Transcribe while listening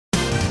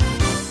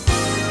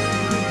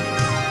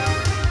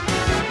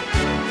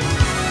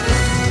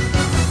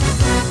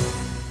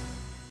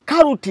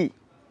kaluti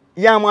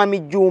ya mwami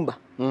Jumba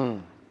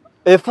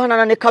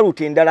efaanana ne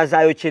kaluti endala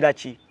zaayo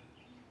kiraki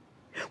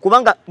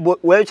kubanga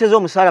weyokyeza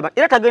omusalaba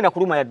era tagenda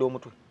kuluma yadde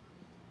omutwe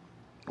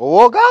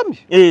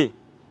ogambye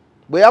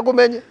bwe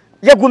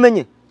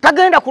yagumenye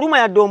tagenda kuluma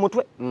yadde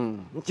omutwe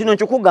kino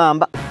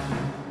nkikugamba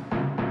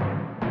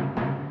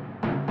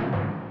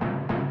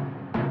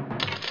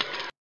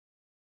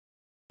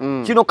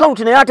kino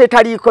kaluti naye ate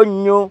taliiko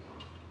nnyo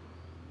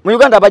mu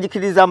Uganda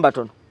abagikiriza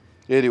mbatono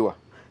eriwa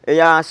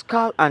eya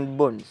skull and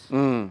bones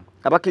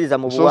abakiriza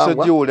mu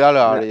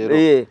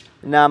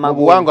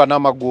buwangwa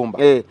n'amagumba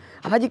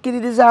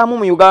abagikiririzaamu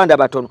mu Uganda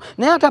batono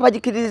naye ate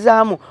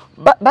abagikiririzaamu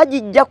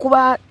bagijja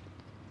kuba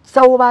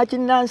sawo ba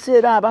kinnansi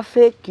era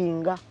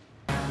abafeekinga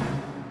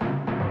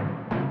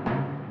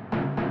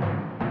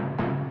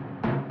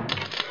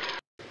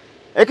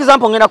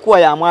example ngenda kuwa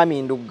ya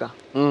mwami Ndugga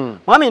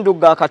mwami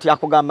Ndugga kati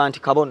akugamba nti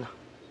kabona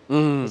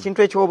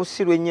ekintu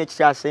ekyobusiru ennyo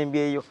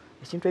ekikyasembyeyo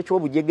ekintu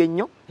ekyobujege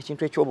ennyo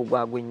ekintu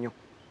ekyobugwagwa ennyo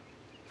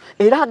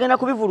era agenda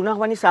kubivulu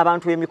n'awanisa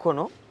abantu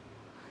emikono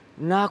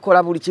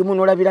n'akola buli kimu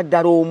n'olabira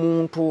ddala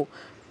omuntu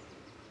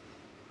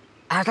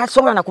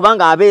atasobola na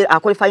kubanga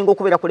akwalifayinga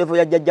okubeera ku level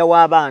ya jjajja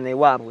w'abaana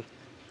ewaabwe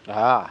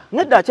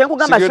nedda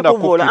kyenkugamba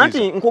sikuvoola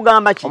anti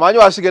nkugamba ki omanyi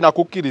wasigenda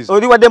kukkiriza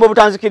oli waddembe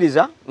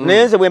obutanzikiriza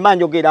naye nze bwe mba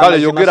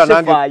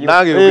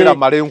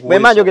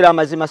njogera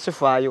amazima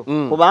sifaayo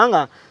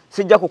kubanga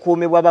sijja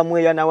kukuumibwa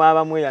bamweyana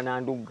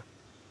w'abamweyana Ndugga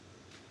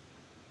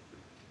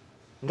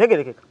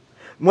ntegerekeka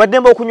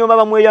mwaddembe okunyoma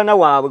bamweyana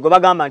waabwe gwe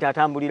bagamba nti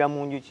atambulira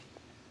mu njuki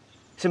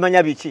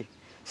simanya biki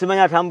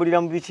simanya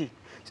atambulira mu biki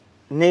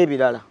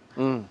n'ebirala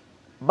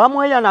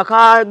bamweyana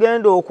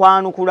kagenda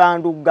okwanukula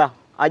Ndugga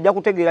ajja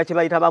kutegeera kye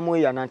bayita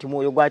bamweyana nti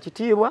mwoyo gwa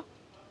kitiibwa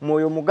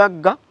mwoyo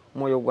mugagga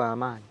mwoyo gwa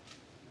amaanyi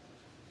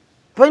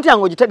pointi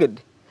yange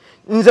ogitegedde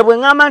nze bwe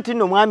ŋŋamba nti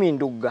nno mwami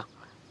Ndugga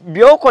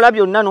byokola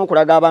byonna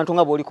n'okulaga abantu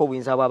nga bw'oliko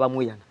obuyinza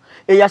bw'abamweyana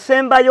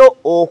eyasembayo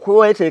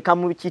okweteeka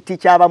mu kiti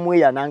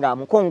ky'abamweyana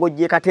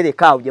ng'amukongojje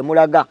katereka awo gye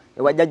mulaga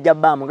ewajjajja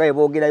bbaamu nga bwe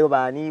boogerayo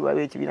baani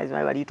waliwo ekibiina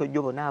zima baliito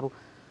jjo bonaabo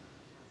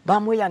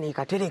bamweyana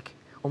ekatereke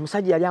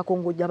omusajja yali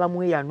akongojja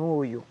bamweyana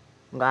oyo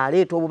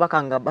ng'aleeta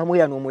obubaka nga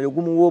bamweyana omwoyo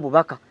gumuwa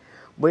obubaka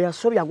bwe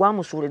yasobya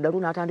gwamusuula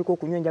eddalu n'atandika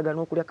okunywa enjaga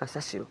n'okulya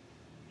kasasiro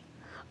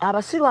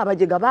abasiru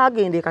abajega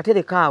baagenda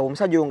ekatereka awo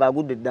omusajja oyo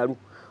ng'agudde eddalu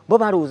bo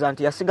balowooza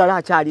nti yasigala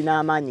akyalina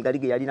amaanyi gali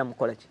ge yalina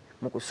mukolaki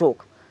mu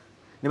kusooka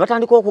ne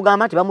batandika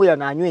okugamba nti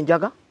bamweyana anywa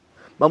enjaga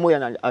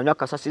bamweyana anywa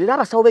kasasiro era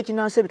abasawo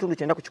b'ekinnansi ebitundu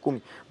 9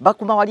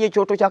 bakuma wali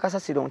ekyoto kya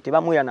kasasiro nti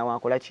bamweyana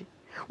wakolaki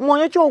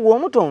mwoyo ki ogwo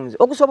omutonzi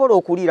okusobola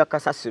okuliira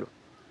kasasiro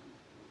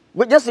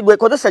gwe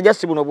kozesa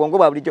jasi buno bwongo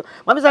bwa bulijjo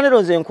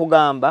mamizanero nze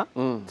nkugamba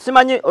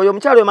simanyi oyo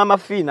omukyalo oyo mama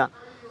Fiina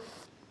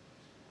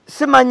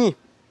simanyi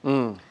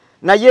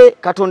naye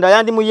Katonda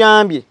yandi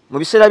muyambye mu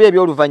biseera bye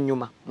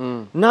eby'oluvannyuma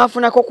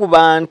n'afunako ku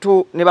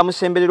bantu ne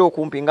bamusemberera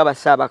okumpi nga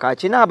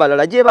Sabakaki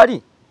n'abalala gye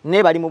bali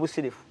ne bali mu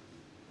busirifu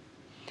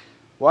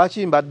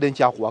waki mbadde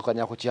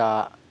nkyakuwakanya ku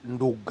kya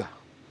Ndugga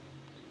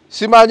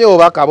simanyi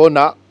oba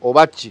kabona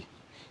oba ki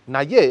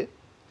naye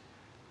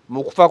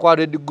mu kufa kwa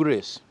Red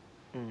Grace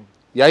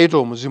yayita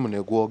omuzimu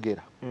ne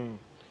gwogera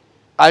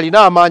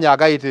alina amaanyi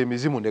agayita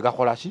emizimu ne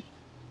gakola ki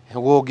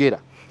gwogera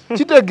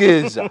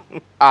kitegeeza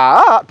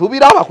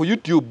tubiraba ku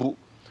YouTube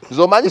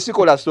nze omanyi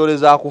sikola story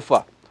za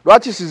kufa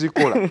lwaki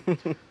sizikola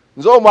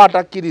nze omu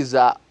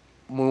atakkiriza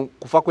mu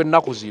kufa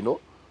kw'ennaku zino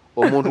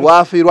omuntu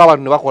waafiirwa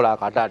abantu ne bakola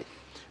akatale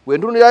bwe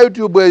ntunira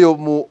YouTube eyo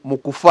mu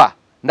kufa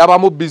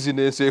ndabamu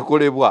bizinesi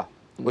ekolebwa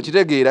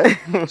okitegeera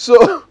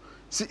so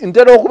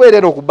ntera okubeera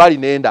eno ku bbali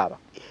n'endaba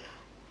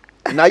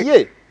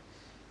naye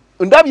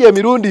ndabye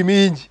emirundi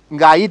mingi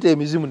ng'ayita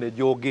emizimu ne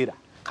gyogera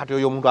kati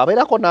oyo omuntu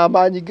abeerako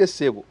n'amaanyi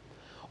g'essebo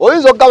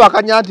oyinza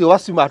okugabakanya nti oba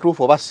si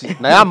matuufu oba si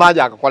naye amaanyi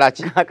agakola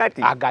ki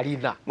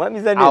agalina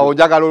awo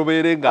njagala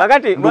obeere nga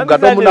Ndugga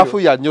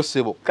tomunafuya nnyo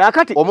ssebo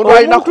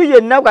omuntu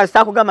yenna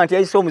bw'asita kugamba nti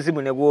yayise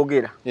omuzimu ne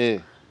gwogera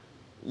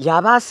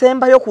yaba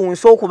asembayo ku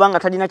nsi okuba nga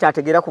talina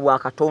kyategeera ku bwa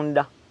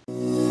Katonda.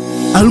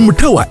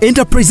 Omupya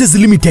Enterprises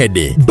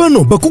Limited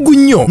bano bakugu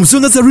nnyo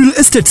musonga za real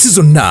estate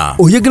season na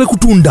oyagala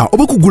kutunda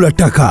oba kugula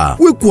ttaka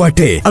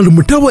wekwate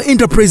Omupya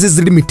Enterprises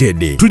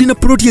Limited tulina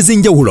ploti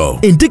ez'enjawulo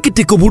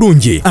enteketeko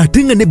bulungi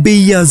ate nga ne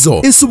bbeeyi yaazo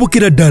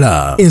esobokera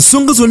ddala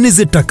ensonga zonna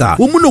ez'ettaka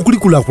wamu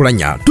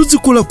n'okulikulaakulanya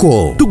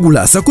tuzikolako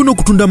tugula sako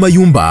n'okutunda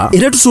amayumba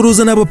era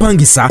tusolooza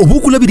n'abapangisa oba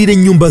okulabirira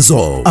ennyumba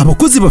zo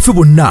abakozi baffe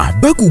bonna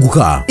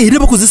bakuguka era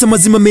bakozesa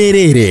mazima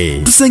meereere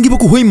tusangibwa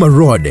ku Hoima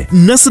Road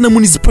Nasana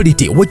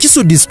Municipality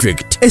Wakiso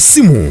District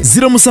Esimu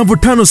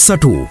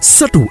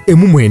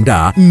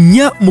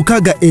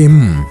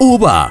 0757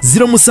 oba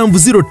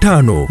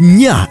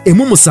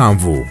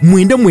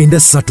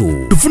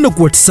 0705 tufuna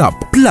ku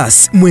WhatsApp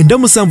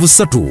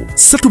 +973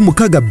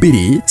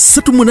 362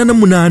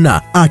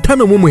 388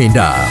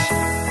 599.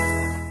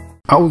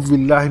 أعوذ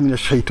بالله من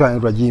الشيطان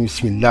الرجيم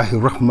بسم الله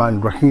الرحمن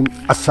الرحيم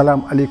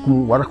السلام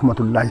عليكم ورحمة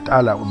الله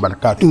تعالى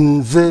وبركاته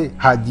nze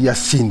Haji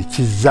Yasini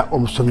kiza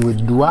omusomi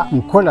w'eddwa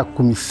nkola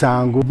ku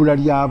misango bula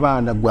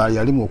ly'abaana gwa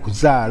yalimu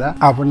okuzaala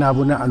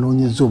abonaabona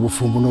anoonyeza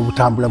obufumbo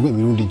n'obutambulamu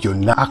emirundi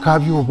gyonna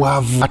akaabya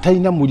obwavu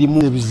atalina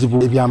mulimu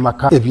ebizibu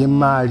eby'amaka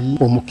eby'emmaali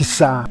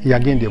omukisa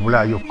yagenda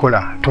ebulaayo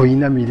okukola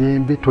toyina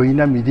mirembe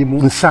toyina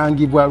mirimu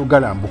nsangibwa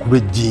lugalambu ku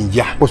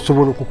lw'ejjinja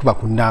osobola okukuba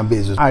ku nnamba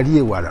ezo ali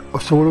ewala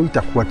osobola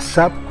oyita ku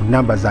WhatsApp ku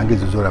namba zange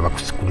ezo z'olaba ku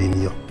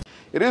sikulini yo.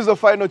 It is the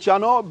final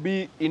channel.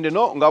 Be in the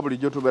know nga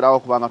bulijjo tubeerawo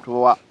kubanga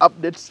tubawa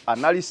updates,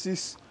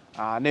 analysis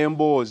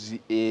n'emboozi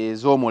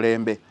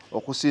ez'omulembe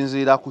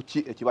okusinziira ku ki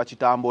ekiba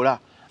kitambula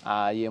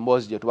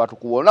y'emboozi gye tuba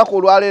tukuwa. Olunaku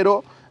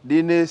olwaleero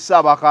ndine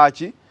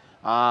Sabakaki.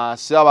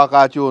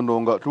 Sabakaki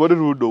ono nga tubadde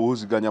tuludde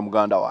obuuziganya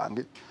muganda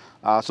wange.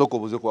 Soko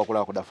buze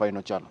kuwakola ku the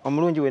final channel.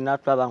 Omulungi wenna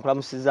tulaba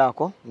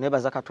nkulamusizaako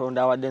nebaza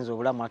Katonda awadde nze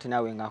obulamu ate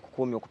naawe nga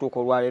akukuumye okutuuka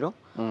olwaleero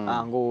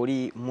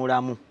ng'oli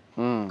mulamu.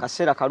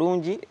 Kaseera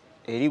kalungi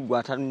eri gwe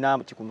atalina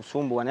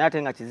kikumusumbuwa naye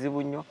ate nga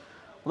kizibu nnyo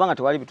kubanga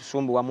tewali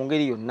bitusumbuwa mu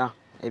ngeri yonna.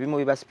 Ebimu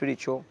biba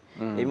spiritual,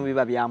 ebimu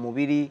biba bya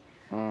mubiri,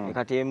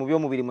 kati mu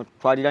by'omubiri mwe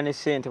tutwalira ne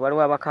ssente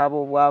waliwo abakaaba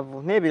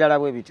obwavu n'ebirala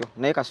bwe bityo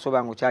naye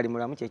kasoba ng'okyali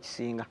mulamu kye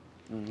kisinga.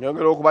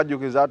 Nyongera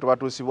okubajjukiza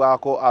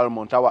tubatuusibwako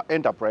Almond Tower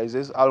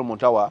Enterprises. Almond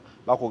Tower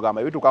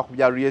bakugamba ebituuka ku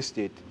bya real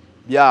estate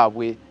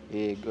byabwe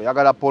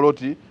oyagala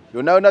poloti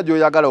yonna yonna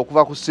gy'oyagala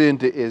okuva ku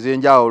ssente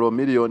ez'enjawulo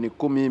miliyoni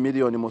 10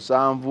 miliyoni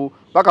 7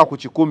 paka ku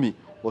 10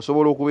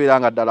 osobola okubeera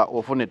nga ddala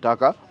ofuna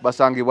ettaka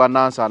basangibwa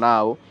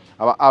Nansanaawo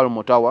aba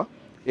Almond Tower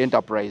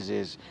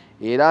Enterprises.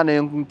 Era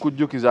ne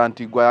nkujjukiza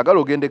nti gwe ayagala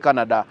ogende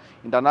Canada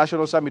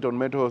International Summit on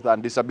Mental Health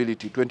and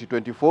Disability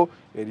 2024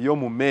 eriyo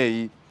mu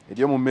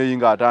May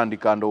nga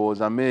atandika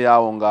ndowooza May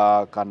awo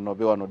nga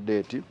kanobe wano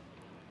date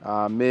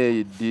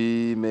May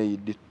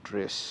di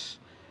trace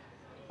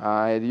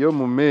eriyo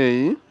mu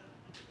May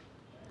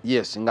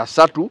yes nga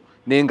 3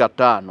 nenga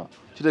 5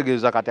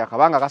 kitegeeza kati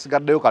akabanga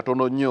kasigaddeyo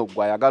katono nnyo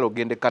gwe ayagala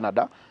ogende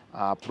Canada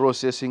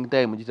processing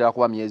time gitera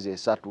kuba myezi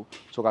 3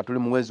 so katuli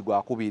mu mwezi gwa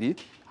 2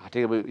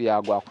 ate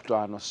ya gwa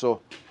 5 so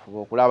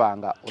okulaba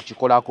nga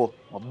okikolako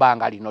mu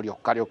bbanga lino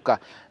lyokka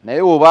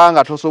naye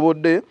obanga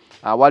tosobodde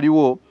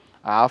waliwo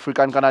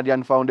African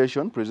Canadian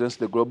Foundation presents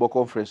the Global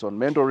Conference on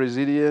Mental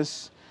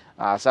Resilience,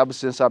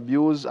 Substance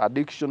Abuse,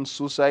 Addiction,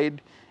 Suicide,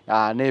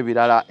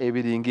 n'ebirala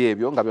ebiringa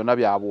ebyo nga byonna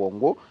bya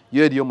bwongo.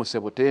 Yo eriyo mu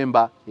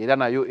September era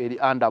nayo eri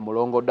under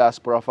Mulongo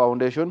Diaspora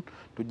Foundation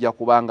tujja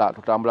kubanga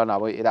tutambula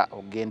nabo era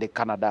ogende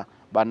Canada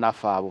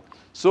bannaffe abo.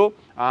 So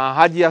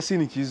Haji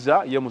Yasini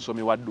Kiza ye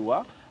musomi wa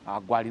ddwa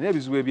gwalina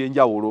ebizibu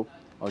ebyenjawulo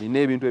olina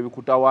ebintu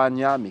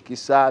ebikutawaanya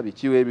mikisa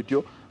bikiwe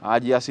ebityo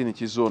Haji Yasini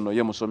Kiza ono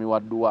ye musomi wa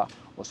ddwa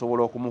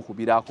osobola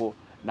okumukubirako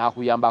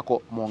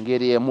n'akuyambako mu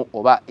ngeri emu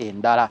oba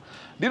endala.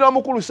 Ndina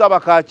omukulu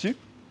Sabakaki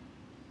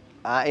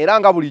era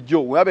nga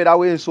bulijjo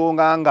weyabeerawo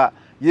ensonga nga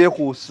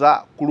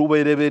yeekuusa ku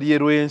lubereberye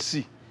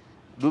lw'ensi.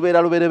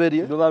 Lubeera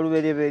lubereberye? Luba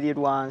lubereberye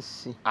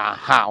lwansi.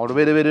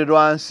 Olubereberye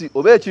lwansi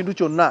oba ekintu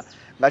kyonna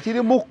nga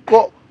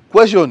kirimukko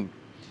question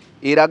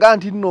eraga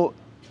nti nno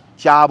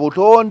kya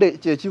butonde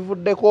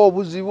kyekivuddeko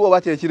obuzibu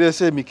oba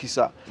kyekireese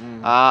emikisa.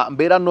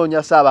 Mbeera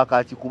nnoonya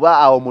Sabakaki kuba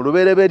awo mu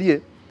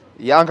lubereberye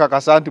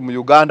yankakasa nti mu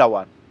Uganda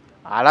wano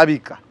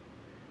alabika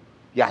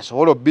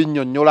yasobola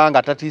obbinnyonnyola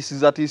nga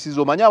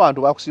tatiisiza omanyi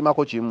abantu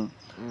bakusimako kimu.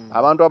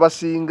 Abantu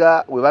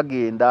abasinga we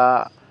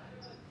bagenda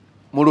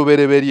mu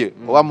lubereberye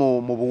oba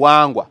mu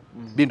buwangwa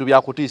bintu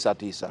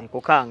byakutiisatiisa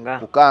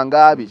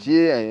kukanga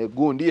biki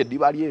gundi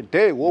eddiba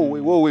ly'ente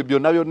wowe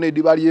byonna byonna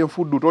eddiba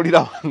ly'enfuddu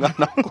tolirabanga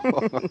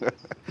nako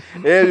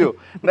ebyo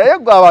naye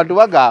gwe abantu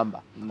bagamba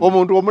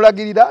omuntu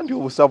omulagirira nti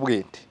obusa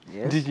bw'ente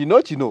nti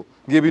kino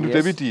ng'ebintu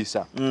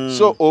tebitiisa.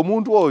 So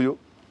omuntu oyo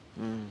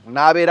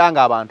n'abeera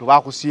nga abantu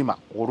bakusiima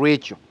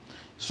olw'ekyo.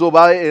 So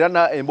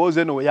era emboozi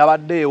eno we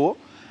yabaddeewo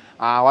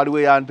waliwo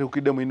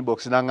eyantukidde mu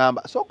inbox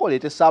n'aŋŋamba sooka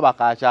oleete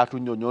Sabakaki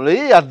atunnyonnyola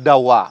ye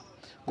yaddawa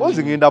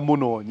kozi ngenda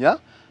munoonya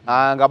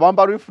nga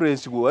bampa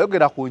reference gwe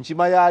wayogera ku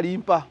nkima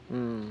y'alimpa.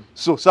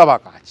 So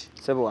Sabakaki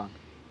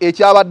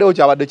ekyabaddewo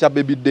kyabadde kya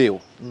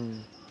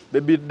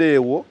Baby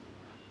Deewo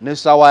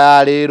n'essaawa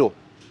ya leero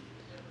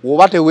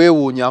woba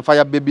teweewuunya nfa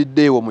ya Baby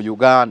Deewo mu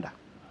Uganda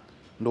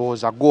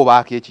ndowooza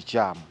gw'obaako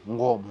ekikyamu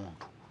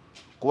ng'omuntu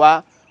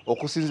kuba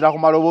okusinziira ku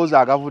maloboozi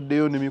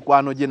agavuddeyo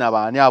n'emikwano gye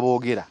n'abaani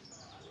aboogera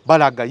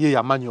balaga ye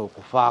yamanya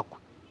okufa kwe.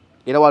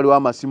 Era waliwo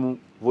amasimu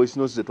voice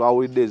notes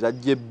zetwawulidde eza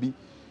Jebbi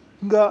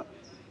nga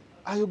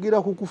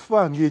ayogera ku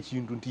kufa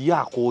ng'ekintu nti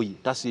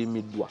yaakooye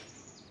tasiimiddwa.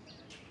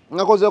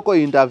 Ngakozeeko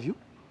interview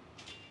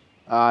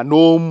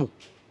n'omu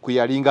kwe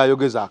yalinga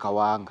ayogeza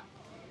akawanga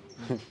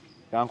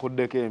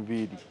yankuddeko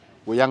enviiri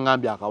we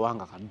yaŋŋambye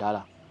akawanga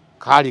kaddala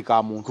kaali ka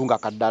muntu nga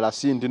kaddala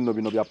si nti nno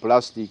bino bya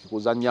plastic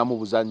kuzannyamu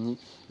buzannyi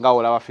nga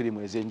olaba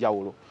firimu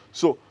ez'enjawulo.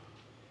 So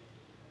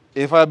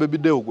enfa ya Baby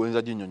Deewo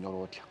gwenza ginnyonnyola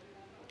otya?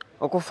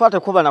 Okufa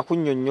tekuba na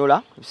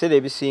kunnyonnyola ebiseera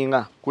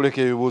ebisinga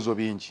kuleka ebibuuzo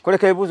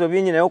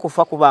bingi naye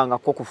okufa kubanga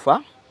ko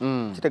kufa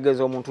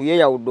kitegeeza omuntu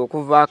yeeyawudde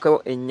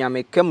okuvaako ennyama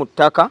ekke mu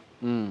ttaka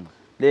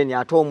then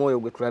ate omwoyo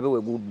gwe tulabe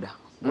we gudda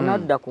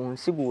munadda ku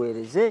nsi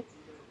guweereze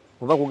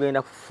oba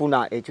kugenda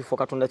kufuna ekifo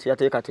Katonda kye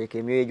yateekateeka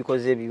emyoyo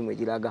egikoze ebibimu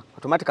egiraga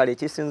automatically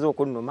ekisinza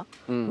okunnuma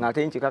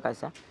ng'ate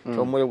nkikakasa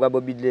omwoyo gwa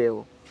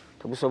Bwiino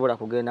tegusobola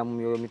kugenda mu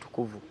myoyo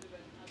mitukuvu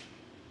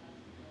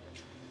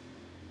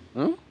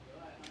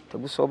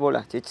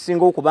tegusobola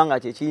kyekisinga okubanga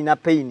kyekirina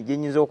pain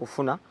gyenyinza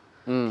okufuna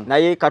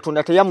naye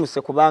Katonda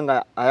teyamuse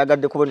kubanga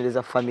ayagadde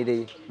kubonereza famire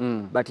ye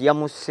but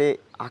yamuse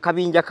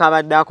akabinja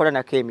kabadde akola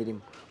nako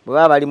emirimu bwe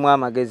baba balimu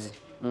amagezi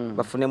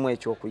bafunemu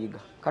ekyokuyiga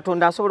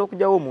Katonda asobola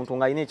okujjawo omuntu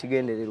ng'alina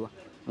ekigendererwa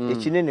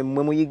ekinene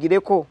mmwe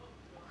muyigireko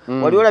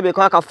wali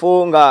olabeko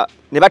akafo nga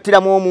ne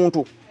battiramu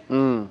omuntu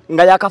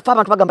nga yakafa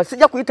abantu bagamba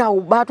sijja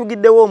kuyitawo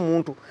baatugiddewo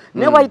omuntu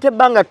naye wayita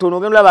ebbanga ttono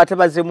ogenda olaba ate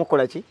bazzeemu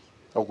kukola ki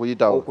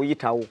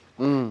okuyitawo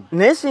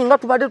naye singa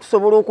tubadde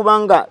tusobola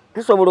okubanga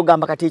tusobola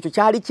ogamba kati ekyo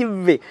kyali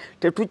kive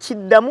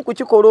tetukiddamu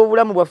kukikola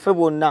obulamu bwaffe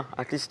bwonna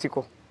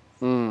atistiko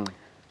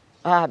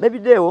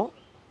Bwiino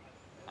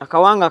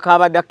akawanga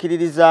kabadde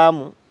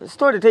akkiririzaamu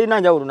story terina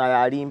njawulo naye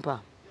alimpa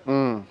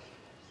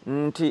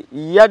nti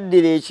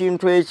yaddira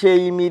ekintu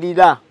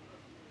ekyeyimirira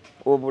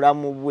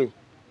obulamu bwe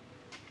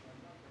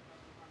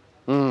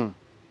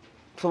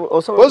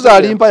Oza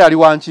alimpa yali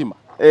wankima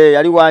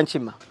yali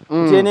wankima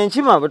nti eno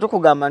enkima bwe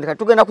tukugamba nti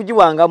tugenda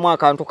kugiwangamu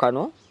akantu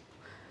kano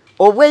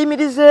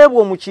obweyimirize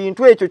bwo mu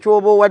kintu ekyo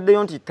ky'oba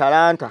owaddeyo nti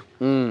talanta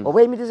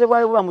obweyimirize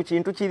bwayo buba mu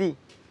kintu kiri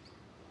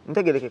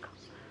ntegerekeka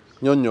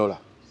nyonnyola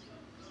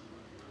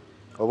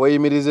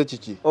obweyimirize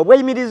kiki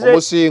obweyimirize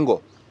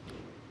omusingo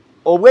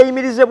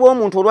obweyimirize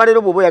bw'omuntu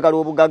olwaleero bw'oba oyagala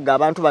obugagga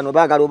abantu bano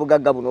baagala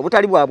obugagga buno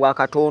obutali bwa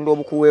Katonda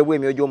obukuweebwa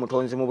emyoyo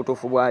gy'omutonzi mu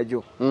butuufu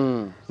bwagyo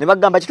ne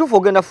bagamba kituufu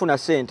ogenda funa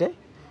ssente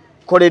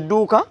kola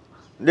edduuka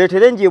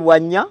leetera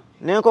enjibwanya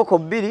n'enkoko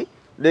 2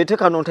 leete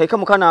kano ntaike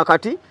mu kana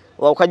akati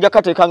okajja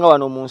kateeka nga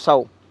wano mu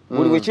nsawo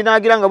buli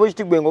wekinaagira nga bwe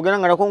kiti gwe ng'ogenda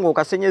nga nako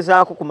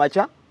ng'okasenyezaako ku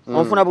makya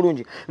onfuna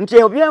bulungi nti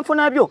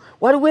ebyenfuna byo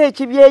waliwo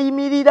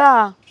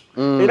ekibyeyimirira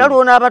era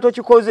lw'onaaba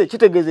tokikoze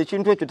kitegeeza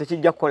ekintu ekyo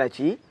tekijja kukola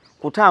ki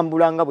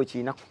kutambula nga bwe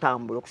kirina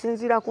kutambula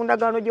okusinziira ku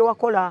ndagaano gye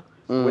wakola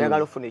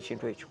oyagala ofuna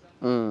ekintu ekyo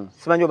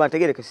simanyi oba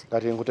ntegerekese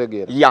kati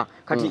nkutegeera ya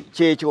kati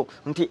kyekyo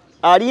nti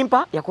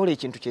alimpa yakola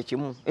ekintu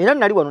kyekimu era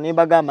nali wano ne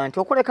mbagamba nti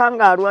okoleka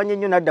nga alwanye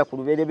ennyo n'adda ku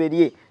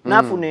lubereberye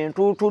n'afuna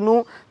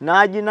entuutunu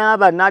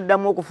n'aginaaba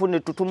n'addamu okufuna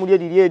ettutumu lye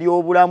liri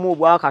ery'obulamu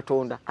obwa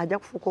Katonda ajja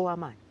kufuuka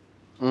ow'amaanyi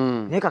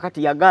naye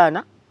kakati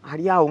yagaana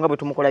ali awo nga bwe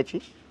tumukola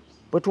ki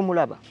bwe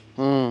tumulaba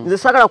nze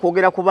sagala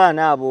kwogera ku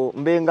baana abo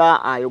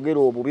mbenga ayogera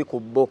obubi ku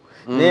bo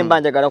naye mba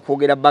njagala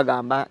kwogera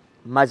bagamba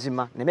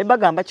mazima ne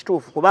bagamba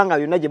kituufu kubanga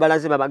byonna gye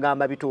balaze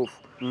babagamba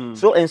bituufu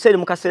so ensi eri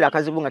mu kaseera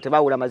akazibu nga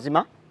tebaawula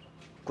mazima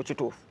ku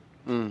kituufu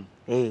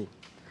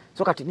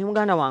so kati ne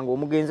muganda wange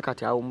omugenzi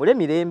kati awummule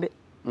mirembe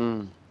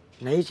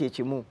naye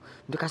kyekimu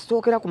nti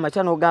kasitookera ku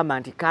makya n'ogamba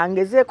nti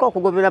kangezeeko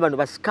okugobera bano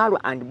ba Skull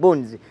and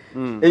Bones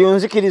eyo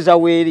nzikiriza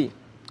weeri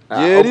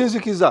gyeri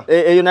nzikiza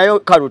eyo nayo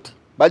kaluti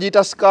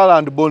bagiyita Skull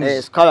and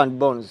Bones Skull and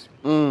Bones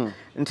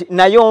nti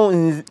nayo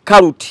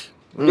kaluti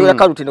ndio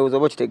kaluti ndowooza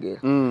oba okitegeera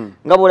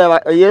nga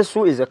bw'olaba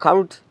Yesu is a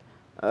cult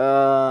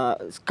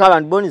Skull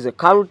and Bones is a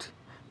cult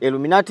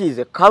Illuminati is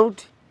a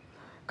cult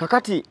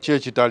kakati kye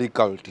kitali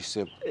cult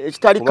sebo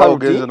ekitali cult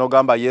ogeze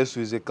nogamba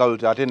Yesu is a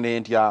cult ate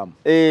n'entyamu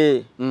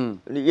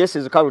Yesu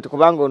is a cult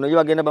kubanga ono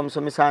bagenda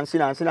bamusomesa nsi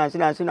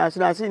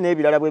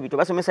n'ebirala bwe bito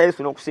basomesa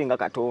Yesu n'okusinga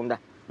Katonda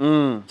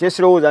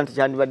kyesirowooza nti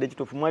kyandibadde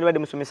kituufu mwandibadde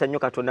musomesa nnyo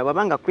Katonda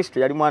bwabanga Kristo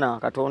yali mwana wa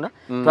Katonda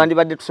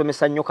twandibadde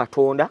tusomesa nnyo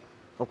Katonda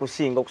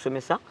okusinga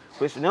okusomesa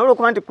Kristo naye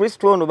olwokuba nti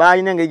Kristo ono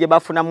baalina engeri gye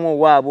bafunamu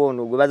owaabwe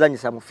ono gwe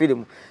bazanyisa mu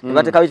firimu ne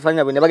bateekawo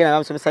ekifaananyi bwe ne bagenda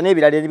bamusomesa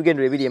n'ebirala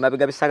ebigendero ebiri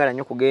emabega bisagala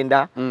nnyo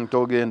kugenda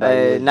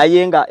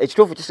naye nga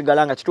ekituufu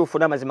kisigala nga kituufu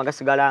n'amazima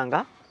gasigala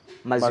nga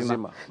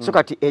mazima so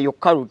kati eyo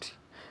kaluti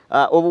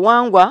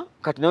obuwangwa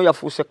kati nayo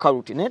yafuuse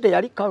kaluti naye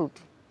teyali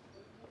kaluti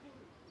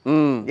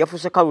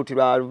yafuuse kaluti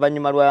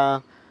luvannyuma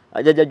lwa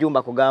jjajja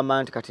Jumba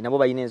kugamba nti kati nabo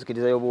balina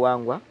enzikiriza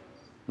y'obuwangwa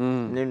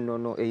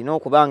no erina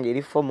okubanga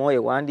eri fomo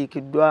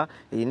ewandiikiddwa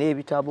erina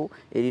ebitabo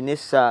erina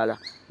essaala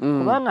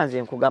kubanga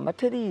nze nkugamba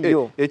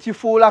teriiyo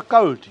ekifuula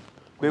cult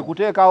kwe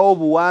kuteekawo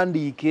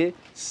obuwandiike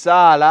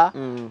ssaala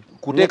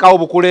kuteekawo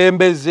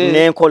obukulembeze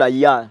n'enkola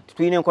ya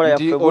tulina enkola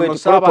yaffe ono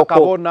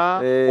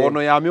Sabakabona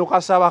ono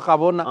yamyuka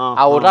Sabakabona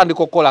awo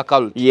otandika okukola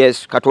cult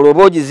yes kati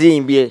olwoba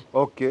ogizimbye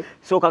okay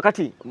so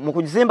kakati mu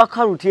kugizimba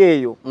cult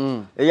eyo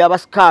ey'aba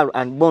Skull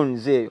and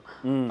Bones eyo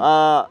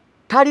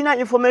talina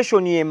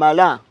information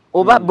emala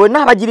oba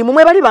bonna abagirimu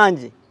mwe bali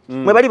bangi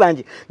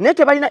naye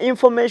tebalina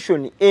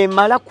information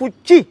emala ku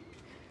ki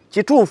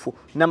kituufu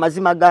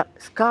n'amazima ga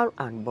Skull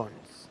and Bones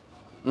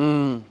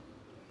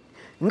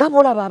nga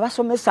bolaba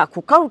abasomesa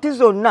ku kawuti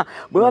zonna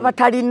bwe baba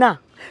talina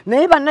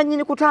naye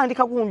bannannyini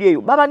kutandika gundi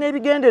eyo baba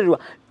n'ebigendererwa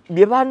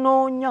bye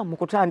banoonya mu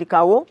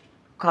kutandikawo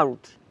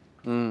kawuti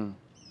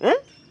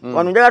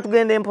wano njagala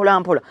tugenda empola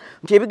mpola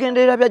nti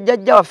ebigendererwa bya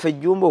jjajja waffe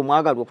Jumba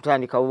omwagalwa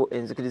okutandikawo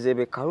enzikiriza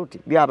eb'ekawuti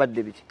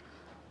byabadde biki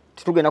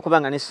titugenda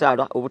kubanga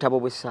n'essaala obutabo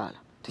bw'essaala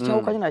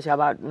tekyawukanye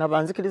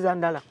nabanzikiriza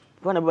ndala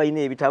kubanga bo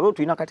balina ebitabo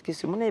tulina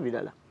katikisimu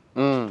n'ebirala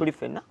tuli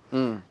fenna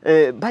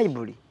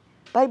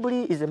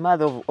Bible is the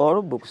mother of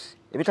all books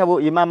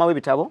ebitabo ye mama we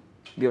bitabo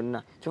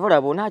byonna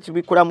kivola bona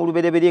kibikula mu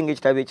lubereberye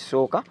ng'ekitabo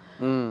ekisooka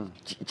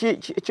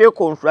kye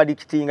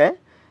contradicting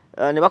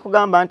ne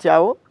bakugamba nti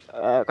awo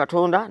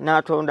Katonda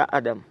n'atonda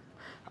Adam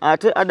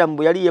ate Adam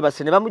bwe yali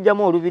yebase ne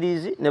bamujjamu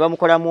olubirizi ne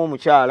bamukolamu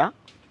omukyala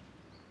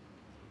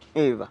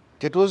Eva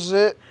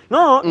tetuze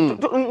no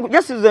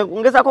jasize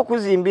ngezako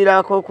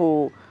kuzimbirako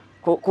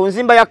ku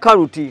nzimba ya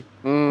karuti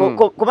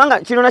kubanga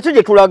kino nakyo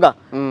gye tulaga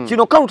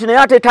kino karuti naye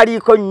ate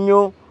taliiko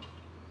nnyo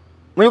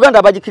mu Uganda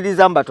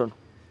abagikiriza mbatono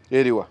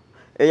eriwa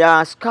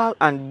eya skull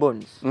and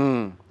bones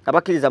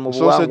abakiriza mu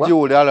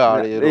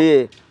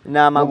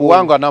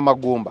buwangwa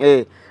n'amagumba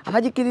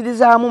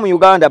abagikiririzaamu mu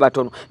Uganda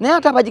batono naye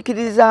ate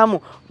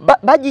abagikiririzaamu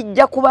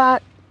bagijja kuba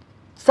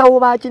sawo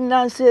ba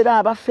kinnansi era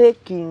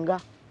abafekinga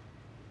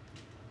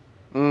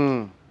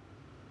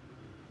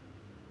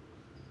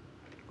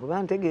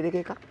oba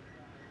ntegerekeka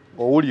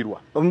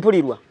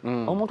ompulirwa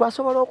omuntu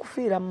asobola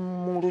okufiira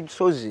mu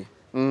lusozi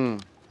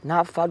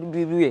n'afa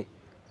lulwe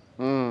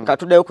nga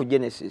tuddayo ku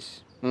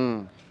Genesis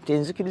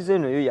tenzikiriza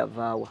eno yo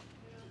yavaawa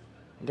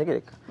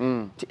ntegereka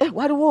ti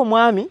waliwo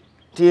omwami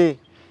ti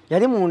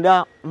yali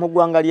munda mu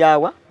ggwanga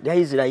lyawa lya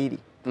Isirayiri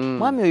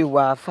mwami oyo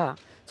bw'afa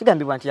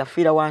kigambibwa nti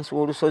yafiira wansi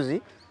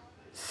w'olusozi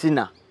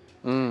Sina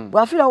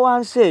bw'afiira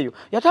wansi eyo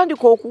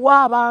yatandika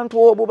okuwa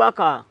abantu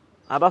obubaka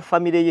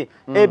abafamire ye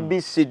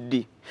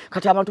ABCD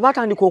kati abantu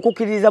batandika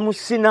okukkiririza mu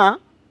Sina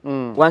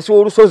wansi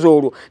w'olusozi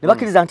olwo ne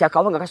bakkiriza nti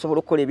akawanga kasobola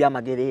okukola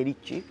ebyamagero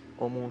eriki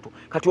omuntu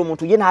kati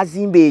omuntu ye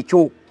n'azimba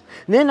ekyo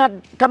naye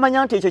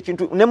tamanya nti ekyo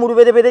kintu ne mu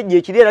luberebere gye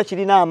ekiriera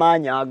kirina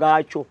amaanyi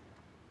agaakyo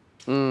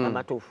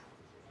amatuufu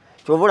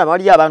kyovula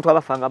baliyo abantu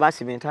abafanga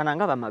basimentana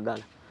nga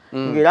bamagala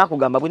ngera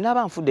akugamba bwe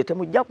naba nfudde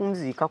temujja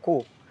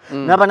kunziikako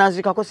naba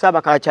nanziikako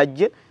Sabakaki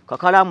ajje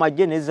Kakalamu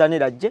ajje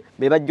n'Ezzanira ajje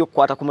be bajja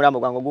okukwata ku mulambo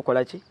gwange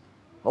ogukola ki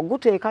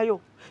oguteekayo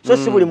so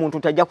si buli muntu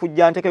tajja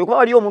kujja ntekayo kuba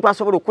waliyo omuntu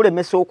asobola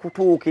okulemesa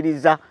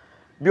okutuukiriza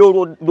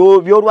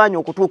byolwanya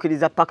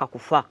okutuukiriza paka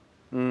kufa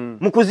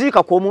mu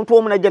kuziika ku omuntu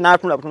omu najja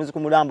n'atunda butunuzi ku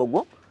mulambo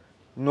gwo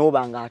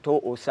noba nga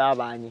ato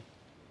osaabaanye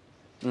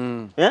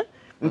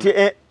nti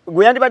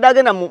gwe yandibadde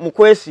agenda mu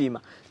kwesiima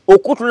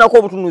okutunulako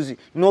obutunuzi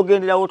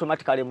n'ogenderawo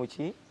automatically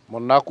muki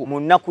mu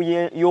nnaku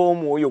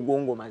y'omwoyo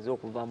gw'ongomaze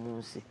okuva mu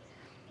nsi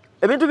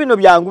ebintu bino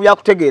byangu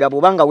byakutegeera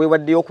bw'obanga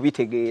weewaddeyo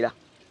okubitegeera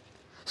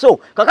so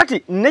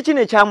kakati ne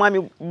kino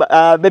ekyamwami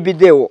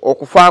Bebideo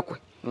okufa kwe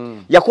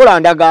yakola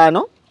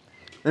endagaano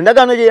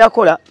gye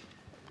yakola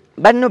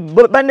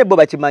banne bo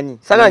bakimanyi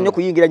sagala nnyo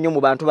kuyingira nnyo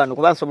mu bantu bano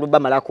kuba nsobola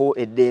bamalako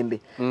eddembe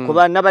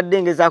kuba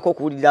nabadde ngezaako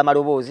okuwulirira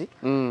amaloboozi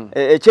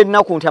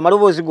ekyennaku nti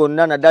amaloboozi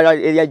gonna naddala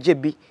erya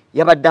Jebi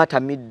yabadde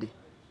atamidde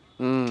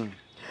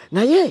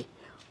naye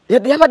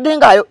yabadde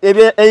nga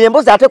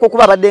emboozi ateeka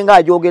okuba abadde nga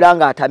ajoogera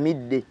nga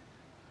atamidde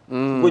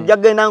ojja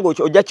genda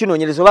ng'ojja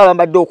kinoonyereza oba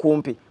bambadde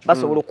okumpi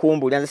basobola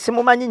okumbulira nze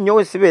simumanyi nnyo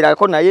we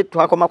sibeerako naye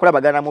twakoma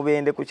kulabagana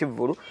mubende ku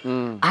kivvulu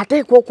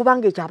ateeka okuba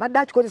ng'ekyo abadde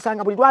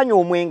akikozesanga buli lwanya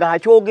omwenga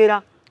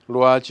akyogera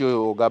lwaki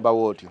ogamba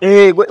wotyo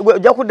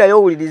ojja kuddayo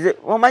owulirize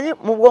omanyi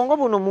mu bwongo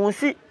buno mu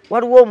nsi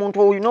waliwo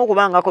omuntu olina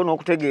okubangako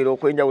n'okutegeera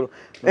okwenjawulo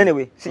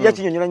anyway sijja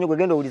kinyonyola nnyo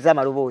gwegenda owulirize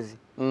amaloboozi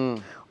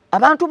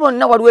abantu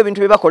bonna waliwo ebintu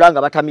bye bakola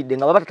nga batamidde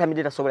nga baba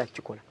tatamidde tasobola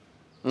kukikola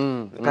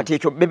kati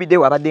ekyo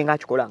Bebideo abadde nga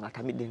akikola nga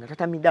atamidde nga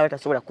tatamidde awe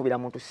tasobola kukubira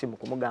muntu simu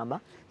kumugamba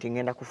ti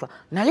ngenda kufa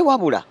naye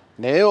wabula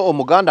naye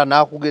omuganda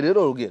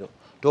n'akugerera olugero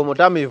ti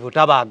omutamiivu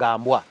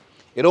tabaagambwa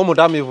era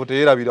omutamiivu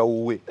teyeerabira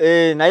wuwe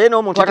naye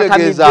n'omuntu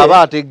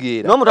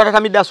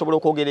atatamidde asobola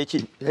okwogera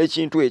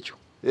ekintu ekyo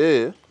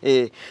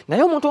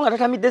naye omuntu nga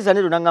tatamidde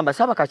Zanero n'agamba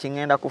Sabakaki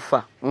ngenda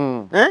kufa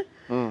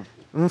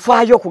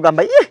nfaayo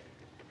okugamba ye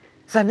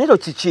Zanero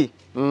kiki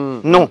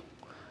no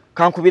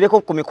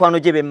kankubireko ku mikwano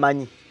gye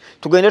bemmanyi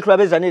tugende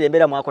tulabe Zanero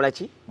embeera mwakola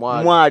ki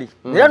mwali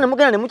era ne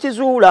mugenda ne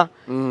mukizuula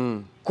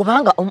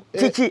kubanga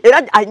kiki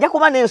era ajja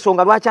kuba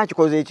n'ensonga lwaki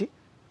akikoze eki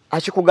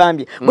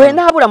akikugambye bwe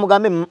naabula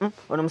mugambe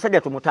ono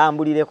musajja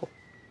tumutambulireko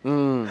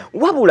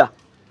wabula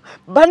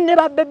banne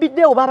ba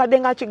Bebideo babadde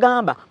nga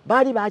akigamba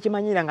baali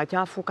bakimanyira nga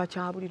kyafuuka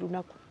kya buli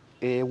lunaku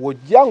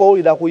wojja nga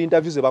owulira ku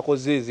interview ze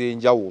bakoze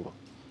ez'enjawulo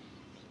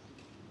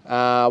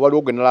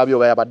waliwo gwe nalabye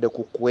oba yabadde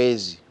ku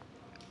kwezi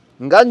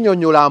nga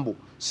nnyonnyola mbu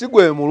si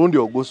gwe mulundi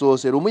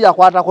ogusoose lumu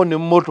yakwatako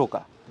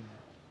n'emmotoka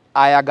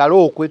ayagala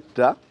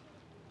okwetta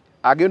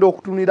agenda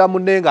okutunira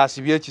munne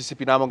ng'asibye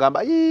ekisipi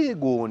n'amugamba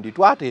gundi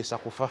twateesa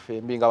kufa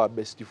fembi nga ba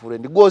best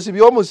friend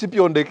gw'osibye omusipi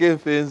ondeka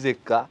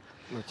enfenzekka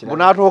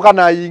bunaatooka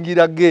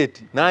n'ayingira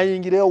geeti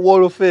n'ayingira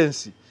wall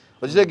fence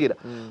okitegeera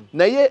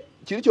naye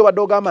kiri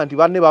kyobadde ogamba nti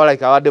banne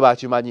babalika abadde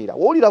bakimanyira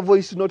wowulira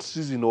voice notes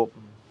zino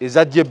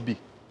eza Jebi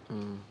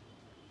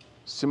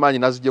simanyi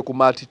nazijje ku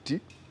matiti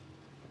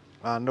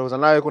ndowooza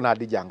naweko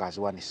n'adijja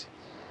ng'aziwanise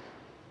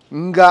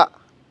nga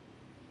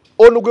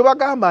ono gwe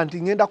bagamba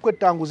nti ngenda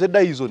kwettanguza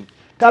Dyson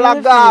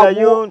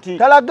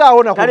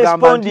talagaawo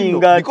nakugamba nti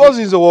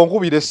because nze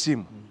wonkubira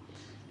essimu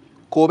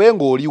kobe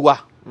ng'oliwa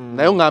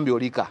naye ngambye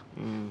olika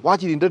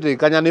wakiri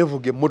nteteekanya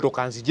nevuga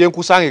emmotoka nzije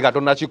nkusange nga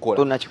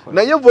tonnakikola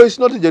naye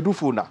voice note gye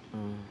tufuna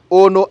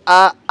ono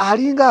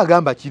alinga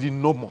agamba kiri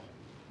nomo.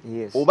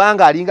 Yes.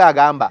 Obanga alinga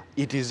agamba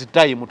it is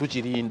time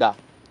tukirinda.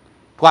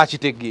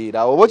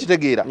 Twakitegeera oba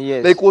kitegeera.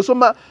 Yes. Like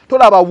osoma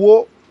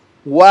tolabawo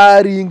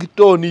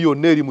Warrington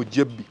yonna eri mu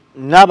jebbi.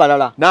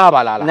 N'abalala.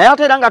 Naye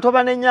ate era nga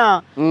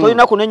tobanenya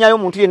tolina kunenyayo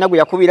omuntu yenna gwe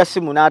yakubira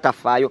simu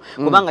n'atafaayo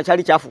kubanga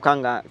kyali kyafuka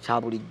nga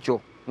kya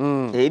bulijjo.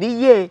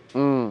 Eriye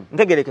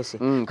ntegerekese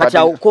kati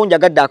awo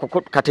konjagadde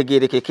ako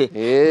kategerekeke.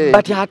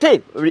 But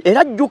ate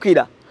era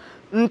jjukira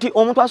nti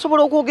omuntu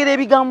asobola okwogera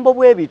ebigambo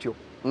bwe bityo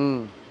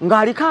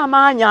ng'aliko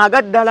amaanyi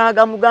agaddala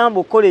agamugamba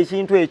okukola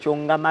ekintu ekyo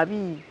nga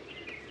mabi.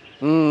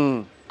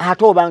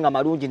 Ate obanga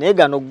malungi naye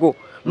gano go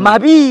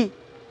mabi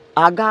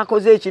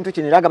agakoze ekintu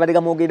kino era agabadde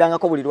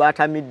gamwogerangako buli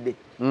lwatamidde.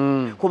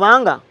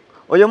 Kubanga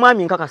oyo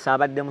mwami nkakasa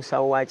abadde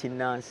musawo wa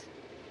kinnansi.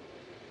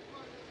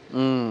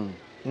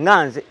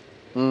 Nganze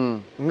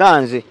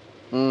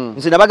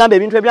nze nabagamba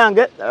ebintu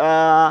ebyange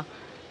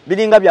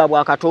biringa bya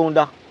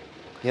Bwakatonda.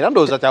 Era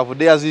ndowooza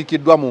kyavudde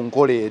yaziikiddwa mu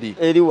nkola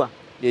eriwa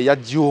eya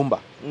Jumba.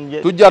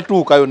 Tujja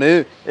tuukayo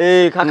naye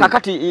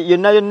kakati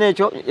yonna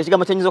ekyo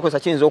ekigambo kyenyiza okozesa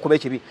kiyinza okuba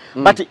ekibi.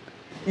 But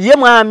ye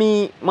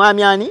mwami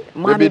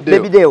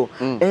Bebideo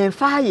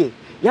enfaaye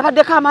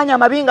yabaddeko amaanyi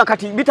amabinga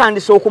kati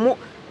bitandise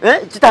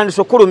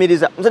kitandise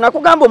okulumiriza. Nze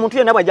nakugamba omuntu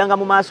yenna bwajjanga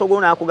mu maaso go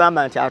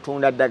n'akugamba nti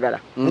atunda ddagala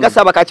nga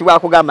Sabakaki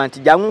bwakugamba nti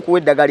jangu nkuwa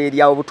eddagala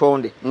eryawo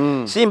butonde.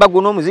 Simba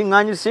guno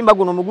omuziŋŋanyi, simba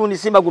guno omugundi,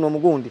 simba guno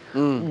omugundi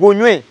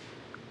gunywe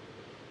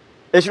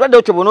ekirwadde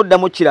ekyo bona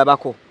oddamu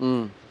kirabako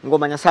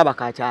ng'omanya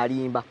Sabakaki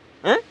alimba.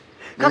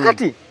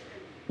 Kakati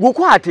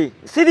gukwate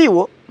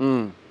siriiwo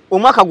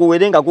omwaka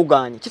guwere nga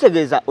guganye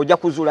kitegeeza ojja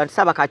kuzuula nti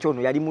Sabakaki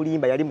ono yali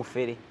mulimba yali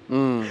mufere.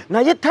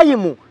 Naye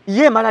tayimu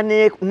yeemala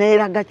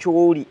neeraga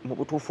kyoli mu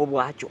butuufu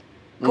bwakyo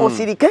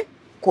koosirike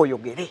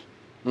koyogere.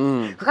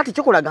 Kakati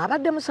kikulaga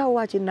abadde musawo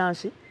wa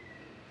kinnansi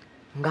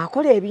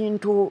ng'akola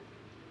ebintu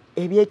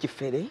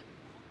ebyekifere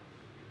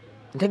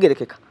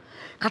ntegerekeka.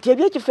 Kati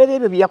ebyekifere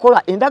ebyo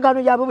byeyakola endagaano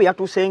yaabwe bwe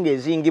yatuuse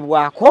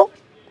ng'ezingibwako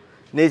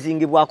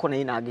n'ezingibwako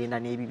naye n'agenda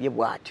n'ebibye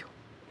bw'atyo.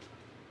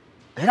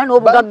 Era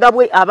n'obugagga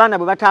bwe abaana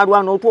bwe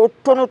bataalwana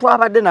otono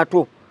twabadde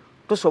nato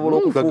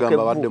tosobola okufuuka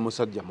abadde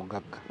musajja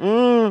mugagga.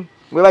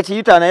 Bwe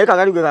bakiyita naye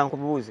kagali gwe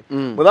kankubuuze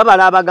bwe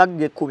babala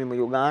abagagga 10 mu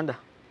Uganda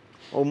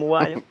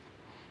omuwaayo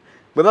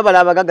bwe babala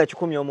abagagga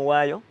 10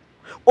 omuwaayo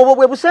obwo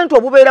bwe busente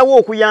obubeerawo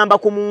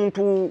okuyamba ku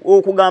muntu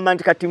okugamba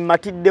nti kati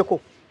mmatiddeko.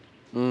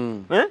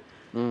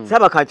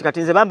 Sabakaki kati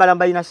nze bambala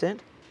mbalina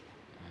sente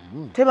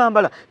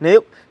tebambala naye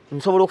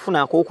nsobola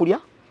okufuna ak'okulya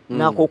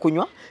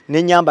n'ak'okunywa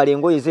n'ennyambala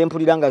engoye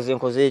zempulira nga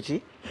zenkoze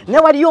eki. Ne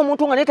waliyo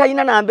omuntu nga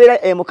netalina nambeera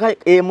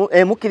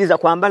emukkiriza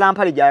kwambala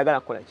mpale gy'ayagala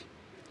kukola ki.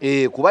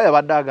 Kuba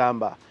yabadde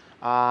agamba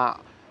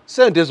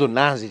sente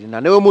zonna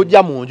nzirina newe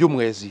mujja mu nju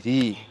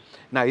mweziri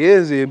naye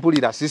nze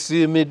mpulira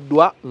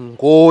sisiimiddwa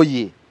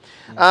nkooye.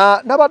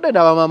 Nabadde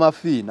ndaba Mama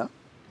Fiina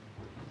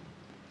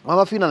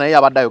naye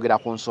yabadde ayogera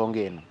ku nsonga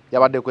eno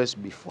yabadde ku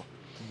SB4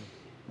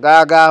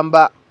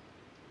 ng'agamba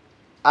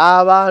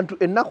abantu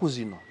ennaku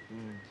zino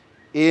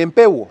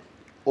empewo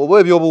oba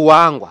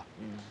ebyobuwangwa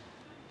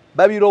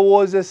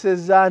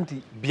babirowoozesezza nti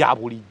bya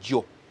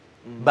bulijjo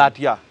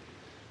batya.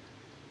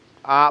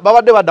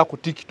 Babadde badda ku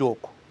TikTok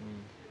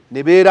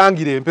ne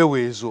beerangira empewo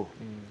ezo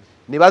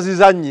ne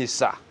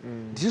bazizannyisa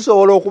nti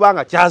zisobola okuba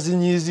nga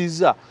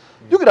kyazinyiizizza.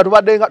 Jjukira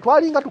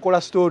twalinga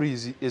tukola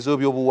stories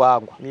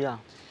ez'ebyobuwangwa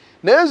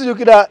naye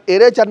nzijukira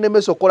era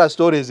ekyannemesa okukola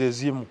stories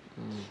ezimu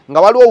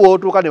nga waliwo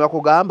wootuuka ne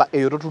bakugamba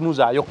eyo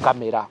totunuzaayo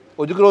kamera.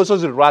 Ojjukira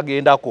olusozi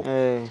lwagendako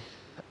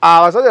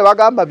abasajja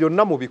bagamba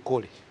byonna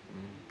mubikole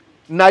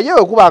naye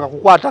wekubanga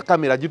kukwata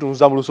kamera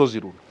gitunuza mu lusozi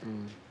luno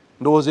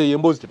ndowooza eyo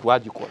emboozi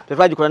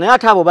tetwagikola naye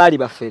ate abo baali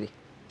baffere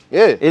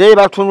era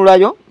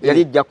yebatunulayo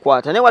yali ijja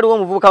kukwata. Naye waliwo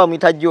omuvubuka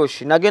bamuyita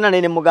Josh nagenda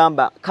naye ne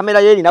mugamba kamera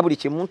ye erina buli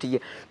kimu nti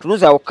ye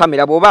tunuzaawo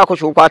kamera bw'obaako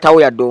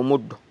kyokwatawo yadde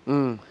omuddo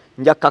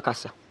nja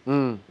kukakasa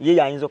ye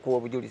yayinza okuwa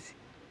obujulizi.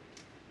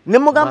 Ne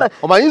mugamba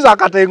omanyiza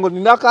akatengo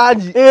nina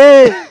kangi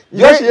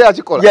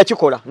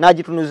yakikola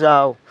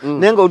n'agitunuzaawo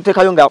naye nga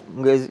oluteekayo nga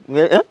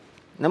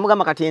ne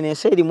mugamba kati eno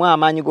ensi erimu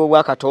amaanyi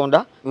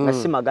g'Obwakatonda nga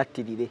si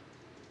magattirire.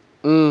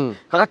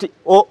 Kakati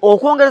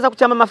okwongereza ku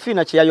kya Mama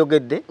Fiina kye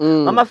yayogedde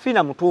Mama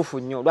Fiina mutuufu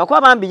nnyo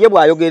lwakuba bambi ye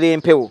bw'ayogera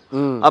empewo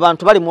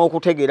abantu balimu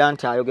okutegeera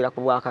nti ayogera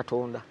ku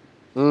Bwakatonda.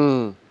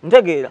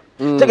 Ntegeera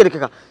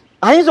tegerekeka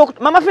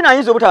Mama Fiina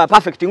ayinza obutaba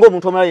perfect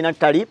ng'omuntu omulala yina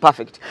tali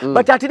perfect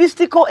but at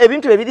least ko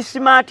ebintu ebiri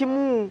smart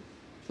mu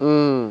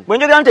bwe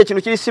njogera nti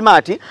ekintu kiri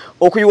smart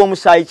okuyiwa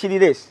omusaayi kiri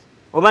lesi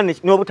oba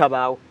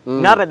n'obutabaawo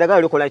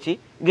n'abaddagala likola ki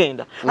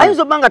genda.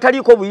 Ayinza obba nga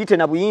taliiko buyite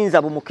na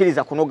buyinza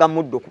bumukkiriza kunoga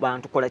muddo ku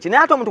bantu kola ki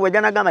naye ate omuntu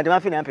bw'ajja n'agamba nti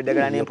Mama Fiina yampa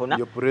eddagala n'empona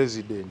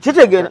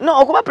kitegeera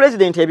no okuba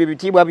president ebyo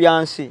bitiibwa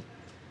byansi.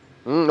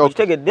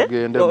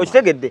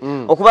 Okitegedde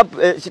okuba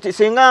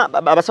singa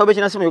abasawo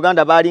b'ekinnansi mu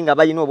Uganda baali nga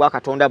balina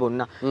Obwakatonda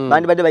bonna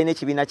bandibadde balina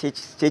ekibiina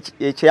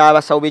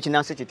ky'abasawo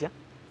b'ekinnansi kitya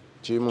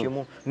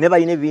kimu ne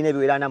balina ebibiina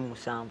ebiwera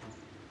 47.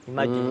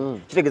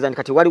 Imagine kitegeeza nti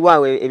kati waliwo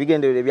awo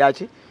ebigendererwa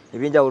byaki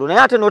ebyenjawulo naye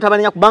ate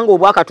n'otabanya kubanga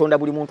obwakatonda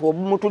buli muntu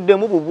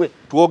obumutuddemu bubwe.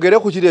 Twogere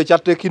ku kiri ekya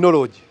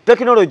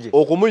tekinologi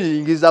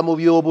okumuyingiza mu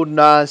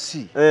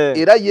by'obunnansi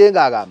era ye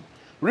ng'agamba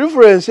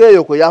reference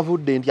eyo kwe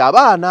yavudde nti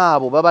abaana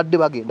abo babadde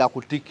bagenda ku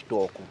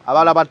TikTok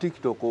abalaba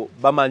TikTok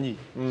bamanyi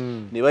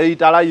ne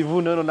bayita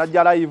live nono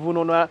najja live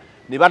nono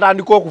ne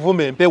batandika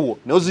okuvuma empewo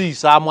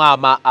noziyisaamu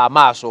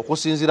amaaso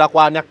okusinzira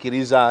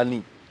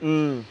kwanakkirizaani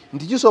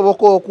nti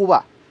kisoboka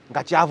okuba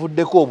nga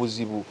kyavuddeko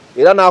obuzibu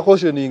era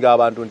n'akoshoninga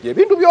abantu nti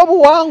ebintu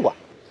by'obuwangwa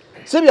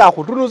si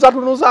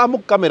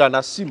byakutunuzaamu kamera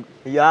na simu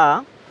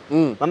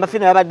Mama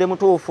Fina yabadde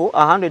mutuufu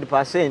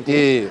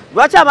 100%.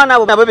 Lwaki abaana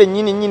abo nabo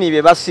bennyini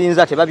be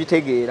basinza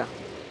tebabitegeera?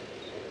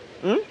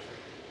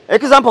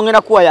 Example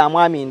ngenda kuwa ya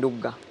Mwami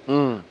Ndugga.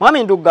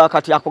 Mwami Ndugga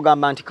kati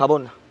akugamba nti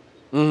kabona.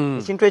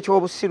 Ekintu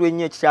eky'obusiru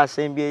ennyo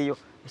ekikyasembyeyo,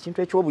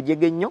 ekintu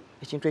eky'obujege ennyo,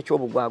 ekintu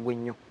eky'obugwagwa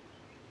ennyo.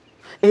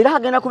 Era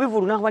agenda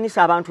kubivulu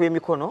n'awanisa abantu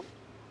emikono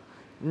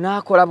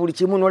n'akola buli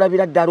kimu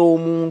n'olabira ddala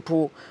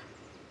omuntu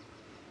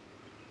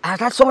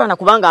atasobola na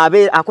kubanga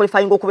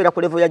akwalifyinga okubeera ku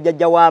level ya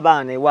jjajja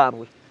w'abaana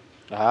ewaabwe.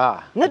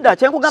 Nedda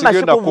kyenkugamba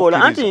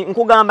sikuvoola anti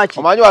nkugamba ki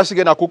omanyi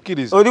wasigenda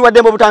kukkiriza oli wadde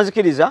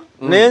obutanzikiriza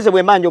naye nze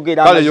bwe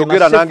manjogera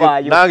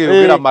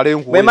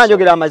bwe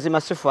manjogera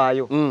amazima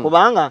sifaayo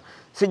kubanga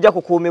sijja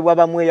kukuumibwa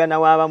bamweyana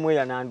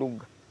w'abamweyana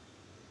Ndugga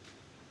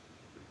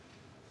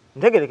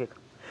ntegerekeka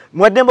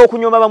mwaddembe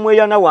okunyoma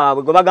bamweyana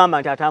waabwe gwe bagamba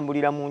nti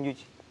atambulira mu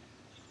njuki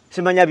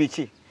simanya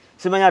biki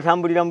simanya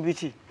atambulira mu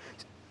biki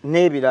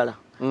n'ebirala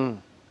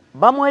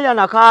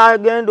bamweyana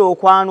kagenda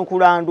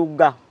okwanukula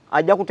Ndugga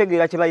ajja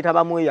kutegeera kye bayita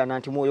bamweyana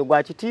nti mwoyo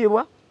gwa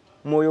kitiibwa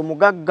mwoyo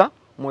mugagga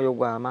mwoyo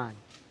gwa amaanyi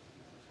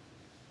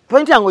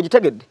pointi yange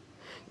ogitegedde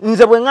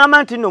nze bwe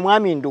ŋŋamba nti nno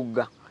Mwami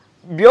Ndugga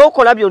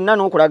byokola byonna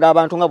n'okulaga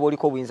abantu nga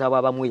bw'oliko obuyinza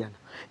bw'abamweyana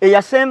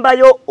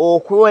eyasembayo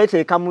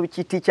okweteeka mu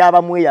kiti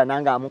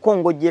ky'abamweyana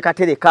ng'amukongojje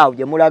katereka awo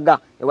gye mulaga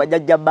ewa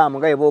jjajja bbaamu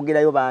nga bwe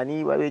boogerayo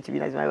baani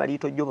ekibiina zima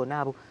baliito jjo bonna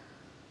abo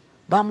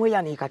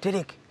bamweyana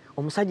ekatereke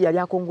omusajja yali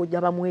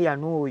akongojja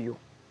bamweyana oyo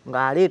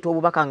ng'aleeta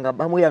obubaka nga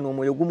bamweyana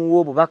omwoyo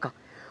gumuwa obubaka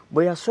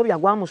bwe yasobya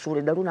gwamusuula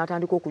eddalu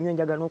n'atandika okunywa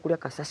enjaga n'okulya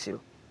kasasiro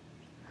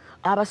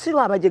abasiru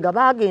abajega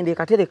baagenda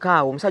ekatereka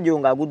awo omusajja oyo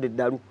ng'agudde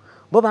eddalu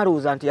bo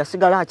balowooza nti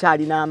yasigala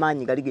akyalina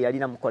amaanyi gali ge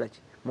yalina mukola ki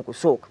mu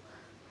kusooka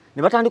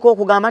ne batandika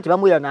okugamba nti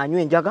bamweyana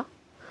anywa enjaga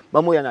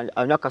bamweyana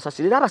anywa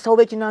kasasiro era abasawo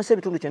b'ekinnansi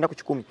ebitundu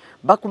 9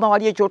 bakuma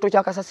wali ekyoto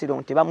kya kasasiro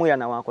nti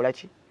bamweyana wakola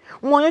ki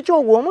mwoyo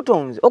kyogwo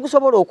omutonzi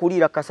okusobola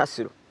okuliira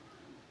kasasiro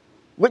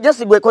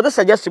gwe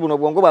kozesa jasi buno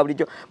bwongo bwa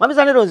bulijjo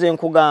mamiza nero nze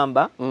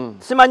nkugamba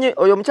simanyi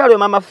oyo omukyalo oyo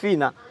Mama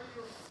Fina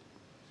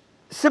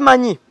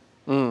simanyi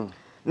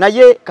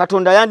naye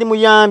Katonda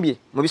yandimuyambye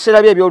mu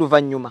biseera bye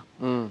eby'oluvannyuma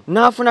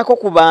n'afunako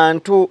ku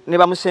bantu ne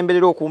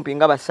bamusemberera okumpi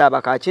nga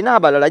Sabakaki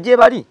n'abalala gye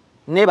bali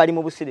ne bali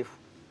mu busirifu.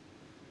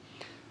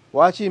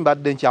 Lwaki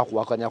mbadde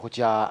nkyakuwakanya ku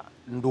kya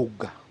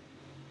Ndugga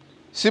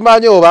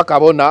simanyi oba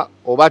kabona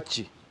oba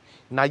ki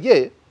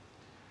naye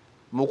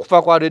mu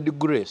kufa kwa Red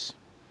Grace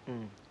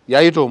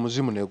yayita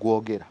omuzimu ne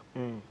gwogera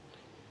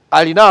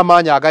alina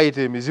amaanyi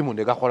agayita emizimu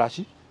ne gakola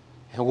ki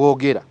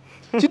gwogera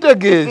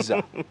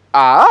kitegeeza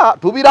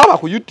tubiraba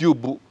ku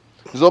YouTube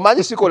nze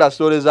omanyi sikola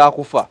story za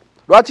kufa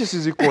lwaki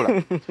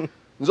sizikola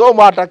nze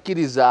omu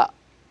atakkiriza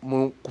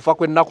mu kufa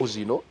kw'ennaku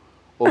zino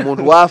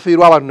omuntu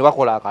waafiirwa abantu ne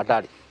bakola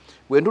akatale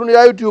bwe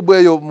ntunira YouTube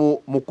eyo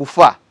mu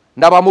kufa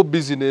ndabamu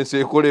bizinesi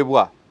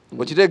ekolebwa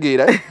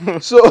okitegeera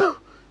so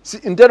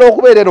ntera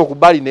okubeera eno ku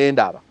bbali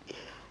n'endaba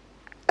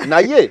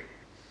naye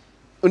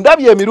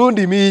ndabye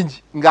emirundi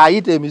mingi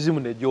ng'ayita emizimu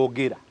ne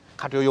gyogera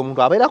kati oyo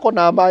omuntu abeerako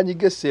n'amaanyi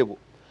g'essebo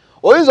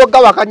oyinza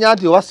okugabakanya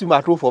nti oba si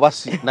matuufu oba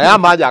si naye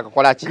amaanyi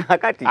agakola ki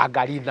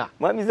agalina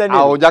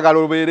awo njagala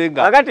obeere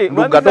nga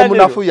Ndugga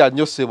tomunafuya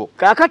nnyo ssebo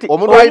kakati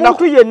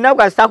omuntu yenna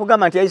bw'asita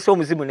kugamba nti yayise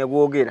omuzimu ne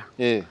gwogera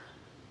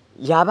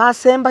yaba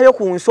asembayo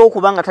ku nsi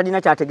okuba nga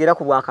talina kyategeera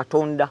ku bwa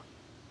Katonda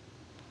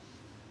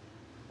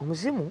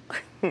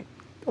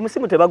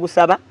omuzimu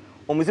tebagusaba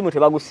omuzimu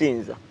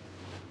tebagusinza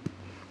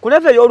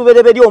kuleve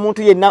y'olubereberye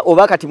omuntu yenna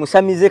oba kati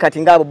musamize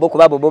kati ngabo boko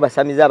babo bo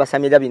basamiza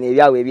abasamira bino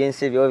ebyawe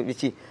ebyensi ebyo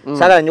biki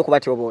sagala nnyo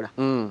kubatyobola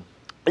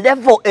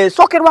therefore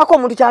sokerwako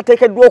omuntu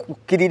kyateekeddwa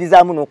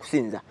okukkiririzamu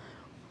n'okusinza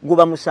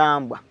guba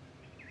musambwa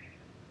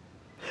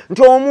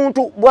nti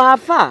omuntu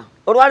bw'afa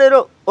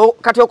olwaleero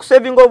kati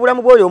okusevinga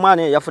obulamu bw'oyo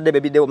omwana yafudde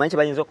bebiddewo manyi kye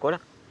bayinza okukola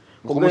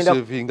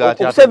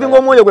okusevinga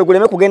omwoyo gwe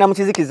guleme kugenda mu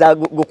kizikiza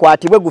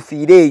gukwatibwe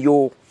gufiire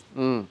eyo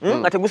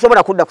nga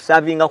tegusobola kudda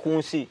kusavinga ku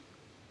nsi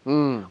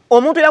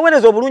omuntu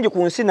yaweereza obulungi ku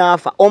nsi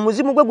n'afa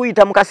omuzimu gwe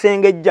guyita mu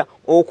kasengejja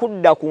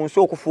okudda ku nsi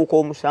okufuuka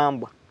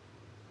omusambwa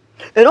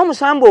era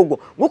omusambwa ogwo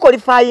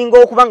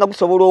gukolifayinga okuba nga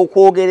gusobola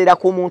okwogerera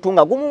ku muntu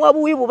nga gumuwa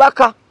buwi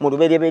bubaka mu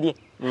lubereberye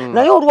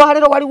naye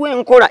olwaleero waliwo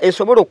enkola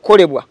esobola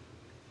okukolebwa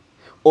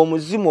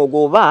omuzimu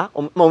ogwo oba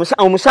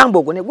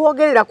omusambwa ogwo ne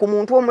gwogerera ku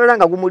muntu omulala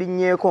nga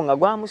gumulinnyeeko nga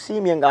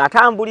gwamusiimye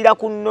ng'atambulira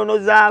ku nnono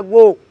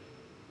zaagwo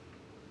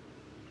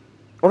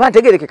oba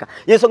ntegerekeka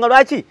yensonga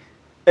lwaki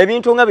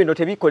ebintu nga bino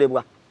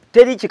tebikolebwa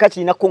teri kika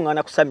kirina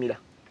kukuŋŋaana kusamira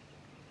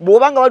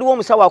bw'oba nga waliwo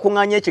omusawo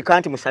akuŋŋaanya ekika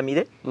nti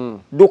musamire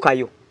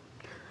ddukayo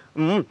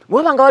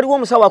Wabanga waliwo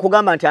omusawo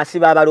akugamba nti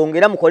asiba abalongo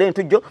era mukole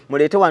entujjo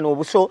muleete wano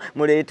obuso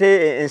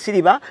muleete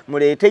ensiriba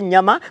muleete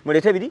ennyama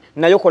muleete biri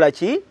nayo kola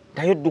ki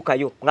nayo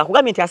ddukayo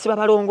ng'akugambye nti asiba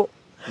abalongo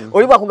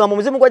oli bwakugamba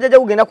omuzimu gwa jjajja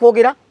gugenda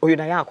kwogera oyo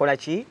naye akola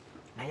ki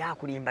naye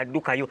akulimba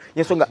ddukayo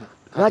yensonga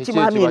lwaki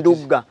mwami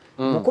Ndugga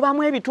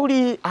mukubamu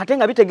ebituli ate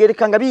nga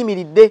bitegereka nga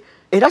biyimiridde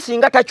era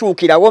singa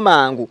takyukirawo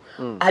mangu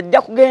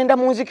ajja kugenda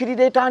mu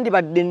nzikiriro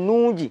etandibadde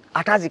ennungi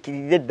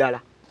atazikirire ddala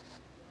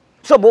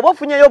so bw'oba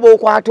ofunyeyo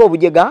bw'okwata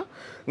obujega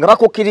nga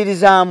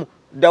bakukkiririzaamu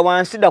dda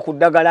wansi dda ku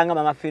ddagala nga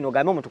mama Fino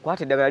gambe omuntu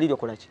kwata eddagala liri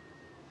okola ki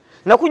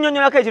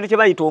nakunnyonnyolako ekintu kye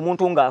bayita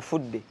omuntu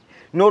ng'afudde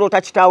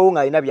n'olota kitaawo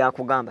ng'alina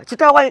byakugamba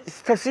kitaawa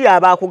si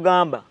yaba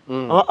akugamba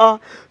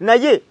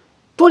naye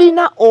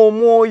tulina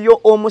omwoyo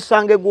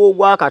omusange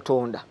gw'ogwa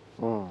Katonda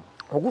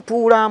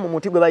ogutuula mu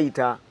muti gwe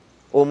bayita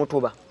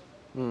omutuba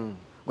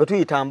gwe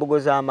tuyita mbugo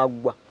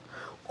z'amaggwa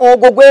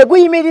ogwo gwe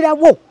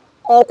guyimirirawo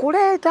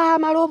okuleeta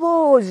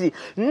amaloboozi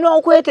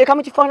n'okweteeka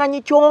mu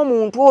kifaananyi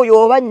ky'omuntu oyo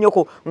oba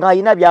nnyoko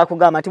ng'alina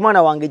byakugamba nti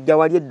mwana wange ejja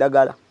wali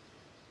eddagala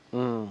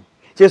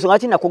kyensonga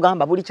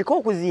kinakugamba buli kika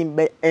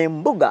okuzimba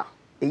embuga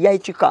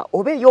ey'ekika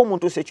oba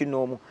ey'omuntu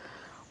sekinoomu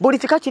buli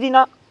kika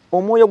kirina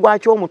omwoyo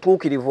gwakyo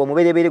omutuukirivu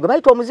omubereberye gwe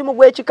bayita omuzimu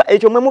gw'ekika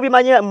ekyo mwe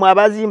mubimanye mwe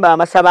abazimba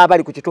amasaba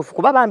abali ku kituufu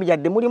kuba bambi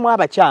yadde mulimu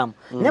abakyamu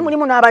ne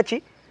mulimu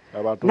n'abaki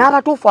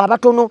n'abatuufu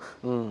abatono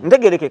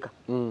ntegerekeka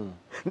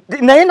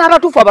naye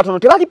n'abatuufu abatono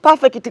tebali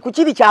perfect ku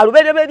kiri kya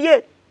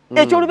lubereberye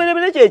ekyo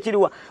lubereberye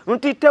kyekiriwa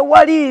nti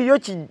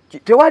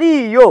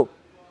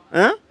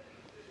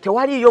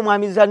tewaliiyo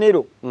mwami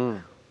Zanero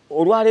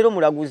olwaleero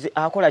mulaguzi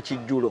akola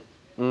kijjulo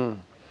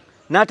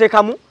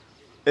n'ateekamu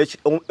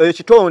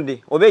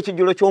ekitonde oba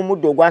ekijjulo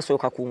ky'omuddo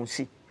ogwasooka ku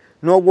nsi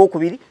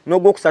n'ogwokubiri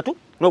n'ogwokusatu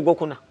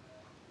n'ogwokuna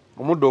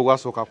omuddo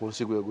ogwasooka ku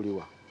nsi gwe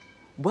guliwa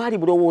bwali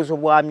bulowoozo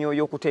bwa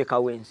myoyo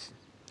okuteekawo ensi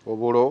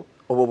obulo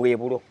obwo bwe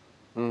bulo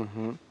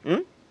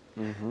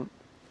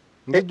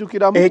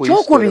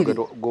ekyokubiri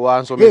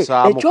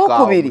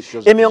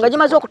emyoyo nga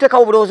gimaze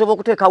okuteekawo obulowoozo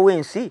bw'okuteekawo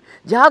ensi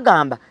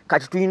gyagamba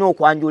kati tulina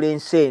okwanjula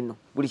ensi eno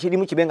buli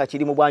kirimu kibe nga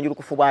kiri mu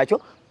bwanjulukufu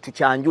bwakyo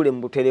tukyanjule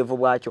mu butereevu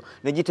bwakyo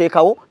ne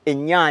giteekawo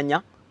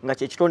ennyaanya nga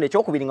kyekitonde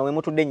ekyokubiri nga we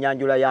mutudde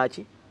ennyanjula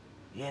yaki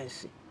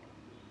yensi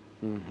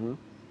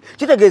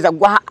kitegeeza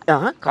gwa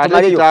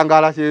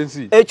kitangaala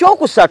kyensi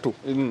ekyokusatu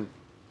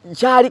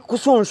kyali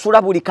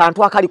kusunsula buli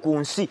kantu akali ku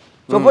nsi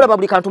kyova olaba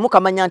buli kantu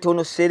mukamanya nti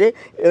ono ssere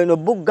eno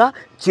bugga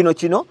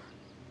kino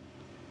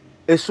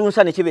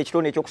essunsa ne kiba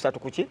ekitonde ekyokusatu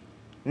kuki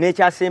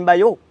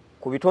n'ekyasembayo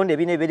ku bitonde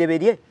ebina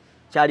ebireberye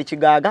kyali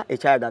kigaaga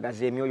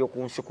ekyayagagaza emyoyo ku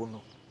nsi kuno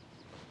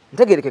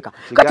ntegerekeka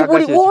kati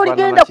buli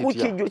lwoligenda ku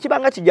kijjulo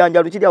kibanga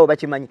kijanjalo kiri awo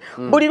bakimanyi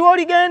buli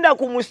lwoligenda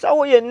ku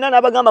musawo yenna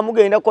n'abagamba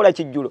mugenda kukola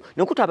kijjulo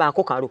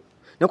nekutabaako kalo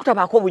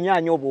nekutabaako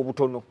obunyaanya obwo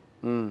obutono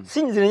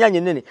sinzira enyaanya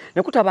ennene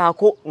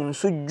nekutabaako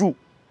nsujju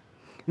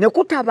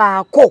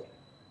nekutabaako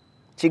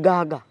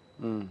kigaaga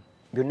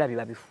byonna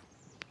biba bifu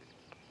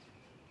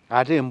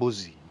ate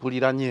embuzi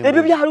mpulira nnyo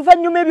ebyo bya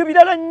luvannyuma ebyo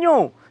birala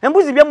nnyo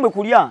embuzi byammwe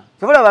kulya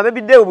sobola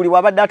babebiddeewo buli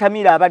wabadde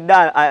atamira abadde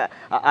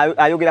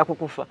ayogera ku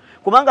kufa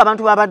kubanga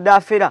abantu babadde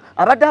afera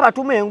abadde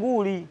abatuma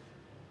enguuli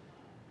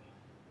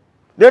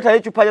leetayo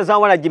ecupa za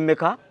wala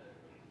jimmeka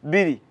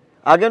 2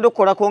 agenda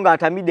okukolako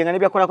ng'atamidde nga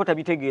nebyakolako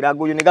tabitegeera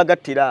agoyo ne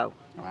gagattira awo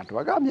abantu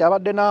bagambye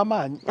abadde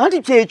n'amaanyi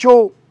anti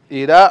kyekyo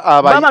era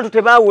abantu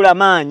tebaawula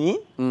maanyi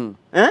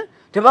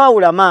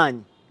tebaawula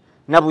maanyi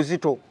na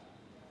buzito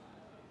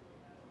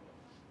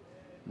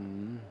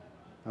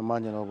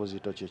amaanyi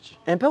n'obuzito kyeki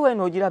empewo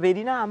eno ogiraba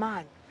erina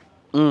amaanyi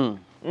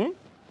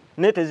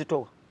naye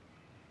tezitowa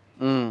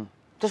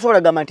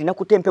tosobola gamba nti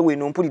nakutte empewo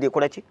eno mpulire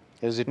ekola ki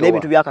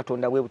n'ebintu bya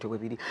Katonda bwe bute bwe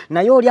biri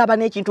naye oli aba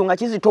n'ekintu nga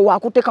kizitowa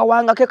akutte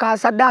Kawanga ke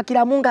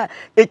kasaddaakiramu nga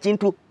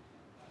ekintu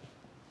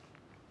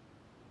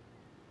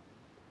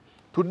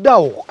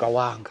tuddawo ku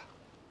Kawanga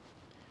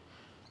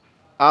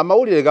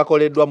amawulire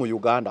gakoleddwa mu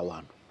Uganda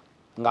wano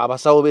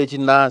ng'abasawo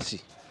b'ekinnansi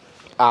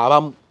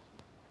abamu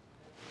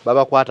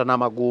babakwata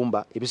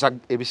n'amagumba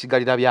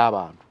ebisigalira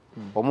by'abantu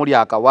omuli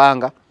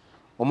akawanga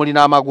omuli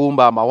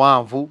n'amagumba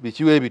amawanvu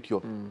bikiwe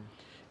bityo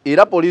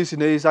era poliisi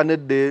neeyisa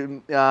nedde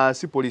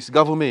si poliisi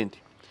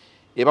gavumenti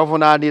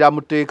ebavunaanira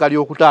mu tteeka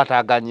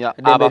ly'okutaataaganya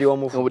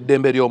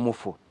eddembe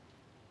ly'omufu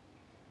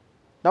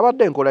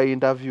nabadde nkola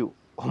interview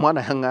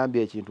omwana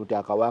yaŋŋambye ekintu nti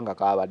akawanga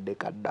kaabadde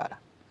kaddala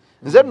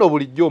nze nno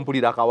bulijjo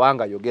mpulira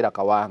akawanga yogera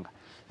kawanga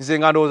nze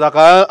nga ndowooza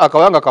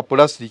akawanga ka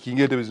pulasitiki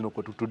ng'entebe zino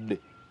kwe tutudde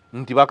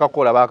nti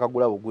bakakola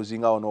bakagula buguzi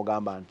ngawo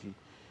n'ogamba nti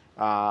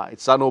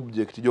it's an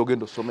object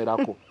gy'ogenda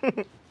osomerako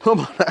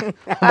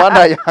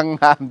omwana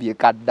yaŋŋambye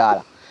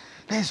kaddala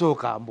naye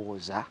sooka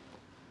mbuuza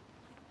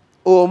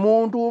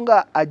omuntu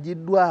nga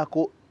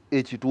agiddwako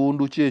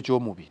ekitundu kye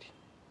eky'omubiri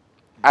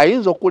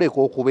ayinza okuleka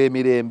okuba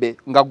emirembe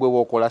nga gwe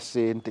bw'okola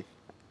ssente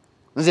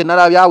nze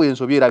nalabyawo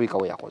ensobi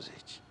erabika we yakoze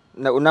eki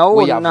nawo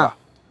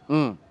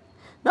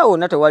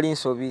wonna tewali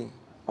nsobi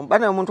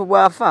bana omuntu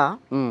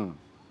bw'afa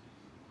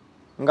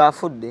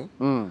ng'afudde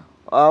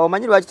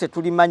omanyi lwaki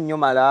tetulima nnyo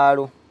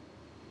malaalo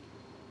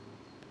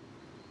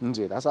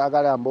nze era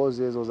saagala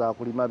mboozi ezo za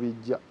kulima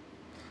bijja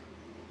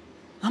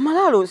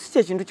Amalalo si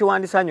ekintu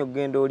kyewandisaanye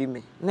okugenda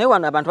olime. Naye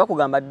wano abantu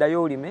bakugamba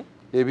ddayo olime.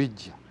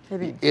 Ebijja.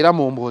 Era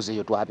mu mboozi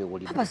eyo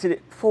twabiwulira.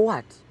 For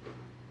what?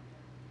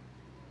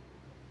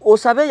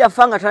 Osabe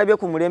yafa nga talabye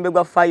ku mulembe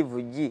gwa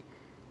 5G.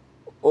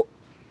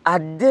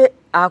 Adde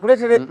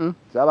akuletere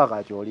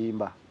Sabakaki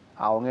olimba.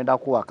 Awo ngenda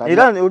kuwakana.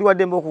 Era oli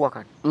wadde mbo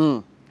okuwakana.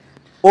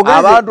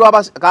 Abantu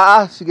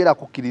abasigera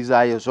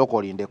kukkiriza yeso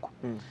kolindeko.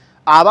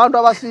 Abantu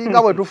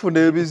abasinga bwe tufuna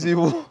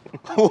ebizibu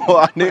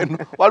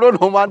waliwo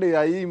n'omwana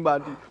yayimba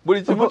nti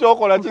buli kimu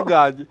kyokola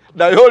kiganje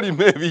naye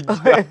olima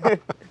ebijja.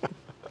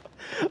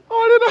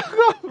 Olina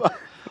gamba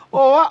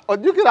oba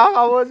ojjukira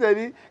akaboozi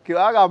eri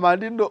kebagamba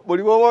nti nno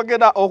buli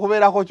bw'ogenda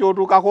okubeerako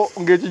kyotuukako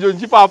ng'ekijo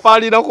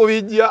nkipapaalira ku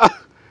bijja.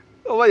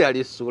 Oba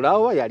yali ssula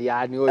oba yali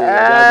ani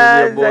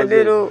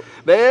oyo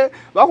naye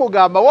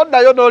bakugamba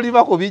woddayo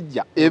n'olima ku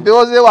bijja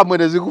empewo z'ewammwe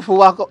ne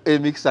zikufuwako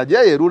emikisa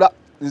gyeyerula.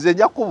 Nze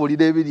nja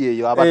kubulira ebiri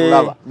eyo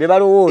abatulaba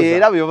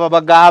era bye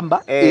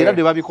babagamba era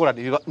ne babikola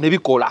ne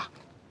bikola.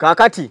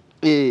 Kakati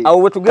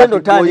awo wetugenda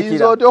otandikira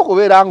oyinza otya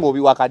okubeera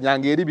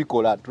ng'obiwakanyanga eri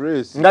bikola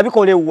Trace nga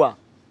bikolewa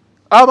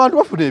abantu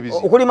bafuna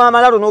ebizibu okulima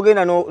amalalo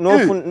n'ogenda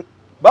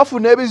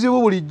bafuna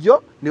ebizibu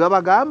bulijjo ne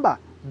babagamba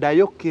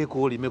ddayo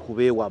keeko olime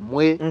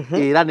kubeewammwe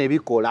era ne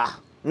bikola.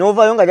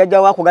 Novaayo nga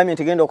jjajja wakugambye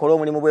nti genda okola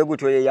omulimu bwe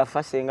gutyo ye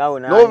yafa sengawo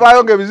naye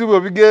novaayo ng'ebizibu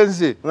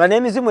ebigenze nga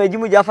n'emizimu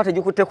egimu gyafa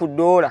tegikutte ku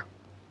ddoola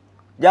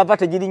gyava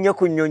tegirinnye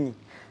ku nnyonyi.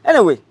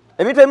 Anyway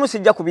ebintu ebimu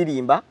sijja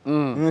kubirimba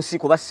nsi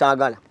kuba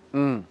saagala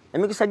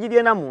emikisa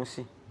giryena mu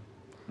nsi.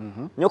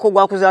 Nyoko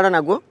gwakuzaala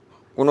nagwo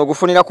guno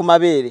ogufunira ku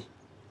mabeere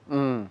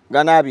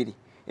gana abiri.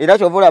 Era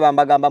kyova olaba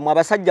mbagamba mu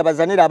abasajja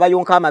bazanira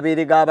abayonka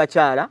amabeere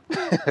g'abakyala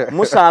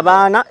musa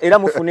abaana era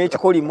mufuna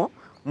ekikolimo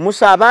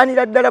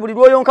musaabaanira ddala buli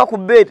lwoyonka ku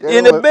bbeere.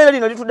 Eno ebbeere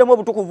lino lituddemu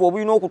obutukuvu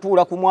obulina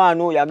okutuula ku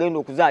mwana oyo agenda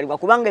okuzaalibwa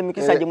kubanga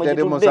emikisa gye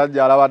mwegitudde.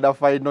 Musajja alabadde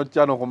fayino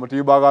kyano ku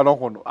mutimbagano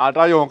kuno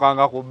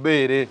atayonkanga ku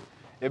bbeere.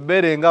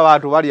 Ebbeere nga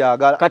bantu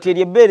balyagala. Kati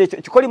eri ebbeere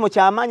kikolimo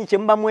ky'amaanyi kye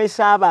muba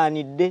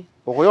mwesaabaanidde.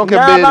 Okuyonka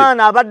ebbeere.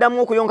 N'abaana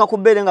abaddamu okuyonka ku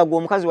bbeere nga gwe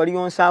omukazi wali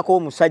yonsaako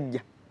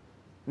omusajja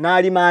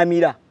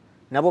n'alimaamira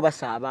nabo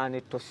basaabaana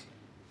ettosi.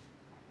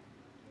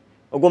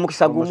 Ogwo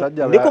omukisa gumu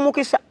ndi ku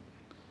mukisa.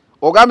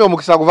 Ogambye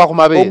omukisa guva ku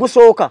mabeere.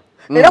 Ogusooka.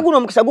 Era guno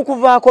omukisa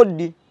gukuvaako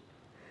ddi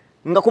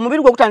nga ku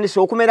mubiri gwe gutandise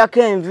okumerako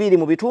enviiri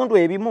mu bitundu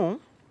ebimu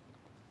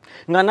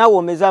nga naawe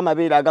omeza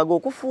amabeere agaga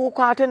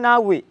okufuuka ate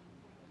naawe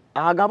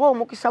agaba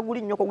omukisa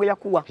guli nnyoko gwe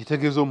yakuwa.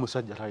 Kitegeeza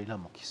omusajja talina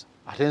mukisa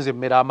ate nze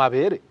mmera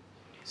amabeere.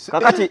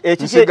 Kakati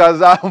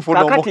nsigaza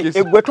nfuna omukisa.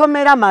 Kakati gwe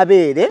tomera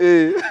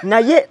mabeere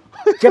naye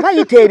kye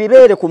bayita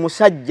ebibeere ku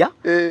musajja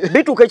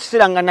bituuka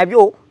ekiseera nga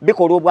nabyo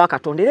bikola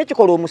obwakatonda era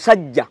ekikola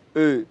omusajja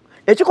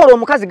ekikola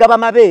omukazi gaba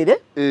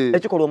mabeere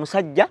ekikola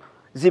omusajja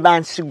ziba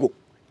nsigo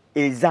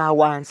eza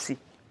wansi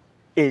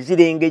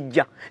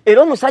ezirengejja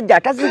era omusajja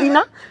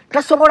atazirina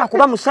tasobola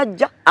kuba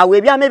musajja awo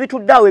ebyama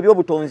ebitudde awo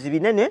ebyobutonzi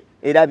binene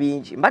era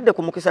bingi. Mbadde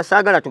ku mukisa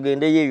saagala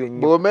tugendeyo eyo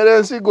nnyo. Bw'omera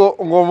ensigo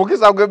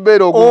ng'omukisa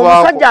gw'ebbeere oguvaako.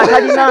 Omusajja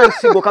atalina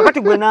nsigo kakati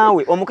gwe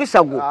naawe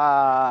omukisa gwo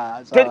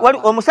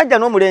omusajja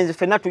n'omulenzi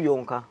ffenna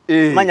tuyonka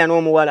manya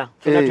n'omuwala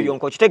ffenna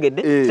tuyonka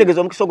okitegedde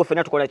kitegeeza omukisa ogwo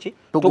ffenna tukola ki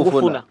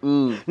tugufuna.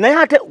 Naye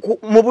ate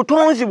mu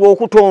butonzi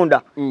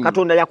bw'okutonda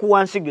Katonda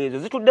yakuwa nsigo ezo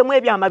zituddemu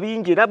ebyama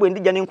bingi era bwe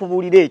ndijja ne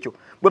nkubuulira ekyo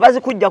bwe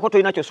bazikuggyako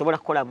tolina ky'osobola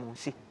kukola mu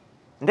nsi.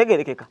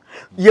 Ntegerekeka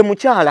ye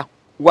mukyala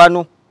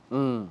wano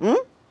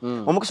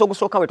omukisa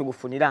ogusooka bwe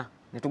tugufunira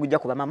ne tugujja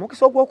ku bamama.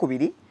 Omukisa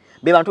ogwokubiri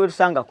be bantu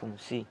betusanga ku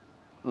nsi.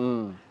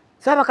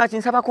 Sabakaki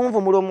nsaba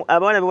kunvumula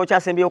abaana be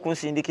bokyasembyeyo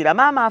okunsindikira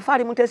maama afa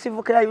ali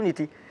muteesivu care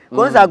unity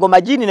konza ago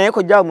majini naye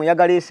kojjawo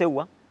muyagala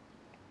esewa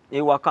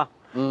ewaka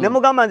ne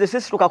mugamba nze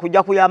sisituka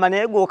kujja kuyamba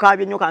naye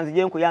gw'okaabye nnyo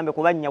kanzije nkuyambe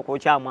kuba nnya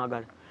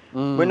kwokyamwagala.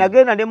 Bwe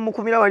nagenda ne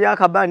mukumira wali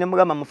akabaani ne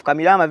mugamba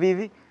mufukamire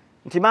amaviivi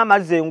nti maama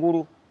azze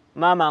engulu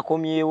maama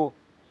akomyewo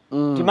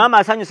nti maama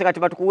asanyuse kati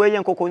batukuweeyo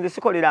enkoko nze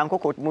sikolera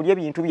nkoko mulye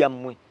ebintu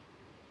byammwe.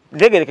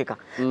 Ntegerekeka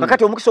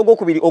kakati omukisa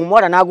ogwokubiri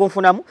omuwala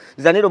n'agunfunamu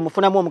zanira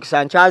omufunamu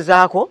omukisa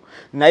nkyazaako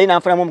naye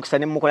n'anfunamu omukisa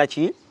ne mmukola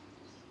ki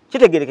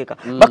kitegerekeka.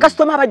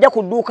 Bakasitoma abajja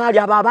ku dduuka ali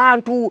abo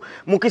abantu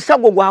mukisa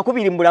gwo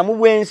gwakubiri mu bulamu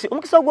bw'ensi.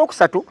 Omukisa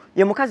ogwokusatu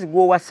ye mukazi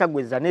gw'owassa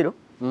gwe zanero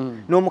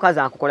n'omukazi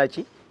akukola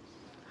ki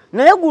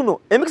naye guno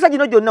emikisa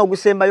gino gyonna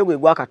ogusembayo gwe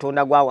gwa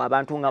Katonda gwawa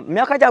abantu nga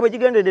myaka gyabwe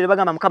gigenderere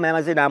bagamba Mukama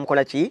yamaze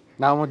n'amukola ki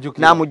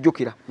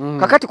n'amujjukira.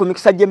 Kakati ku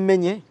mikisa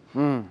gy'emmenye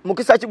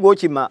mukisa ki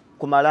gw'okima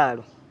ku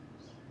malaalo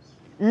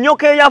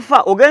nnyoka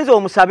eyafa ogenze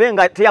omusabe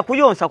nga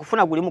teyakuyonsa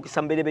kufuna guli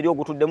mukisa mbereberi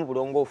ogutuddemu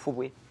bulongoofu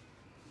bwe.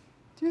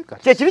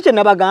 Kyekiri kye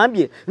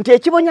nabagambye nti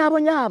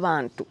ekibonyaabonya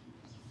abantu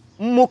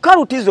mu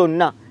kaluti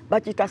zonna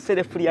bakiyita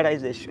self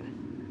realization.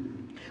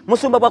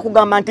 Musumba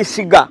bwakugamba nti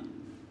siga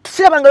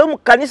sirabangayo mu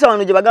kanisa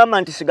wano gye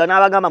bagamba nti siga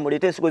n'abagamba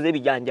muleete ensigo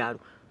z'ebijanjaalo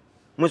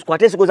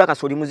muzikwate ensigo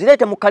z'akasooli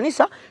muzireete mu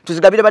kanisa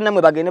tuzigabire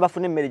bannamwe bagende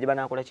bafune emmere gye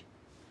banaakola ki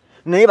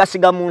naye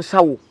basiga mu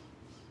nsawo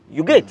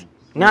you get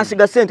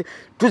n'asiga ssente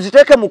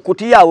tuziteeke mu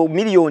kutiya awo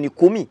miliyoni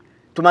 10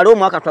 tumale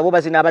omwaka twabo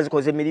bazina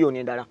abazikoze miliyoni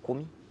endala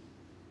 10.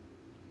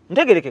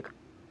 Ntegerekeka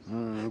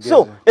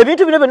So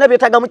ebintu bino byonna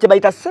byetagamu kye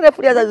bayita self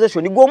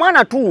realization gwe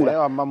omwana tuula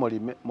wamma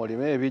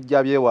mulime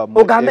ebijja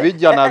byewammwe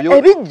ebijja nabyo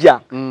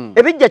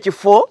ebijja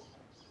kifo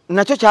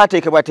nakyo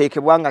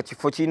kyateekebwateekebwa nga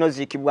kifo kirina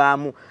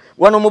oziikibwamu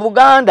wano mu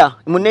Buganda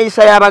mu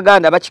neeyisa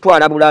y'Abaganda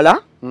bakitwala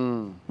bulala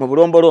mu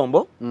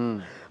bulombolombo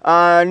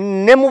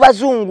ne mu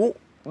bazungu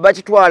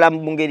bakitwala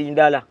mu ngeri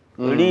ndala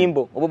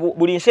limbo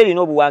buli nsi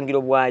erina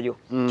obuwangiro bwayo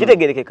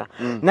kitegerekeka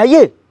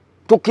naye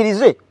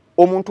tukkirize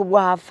omuntu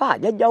bw'afa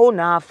jajjawo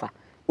n'afa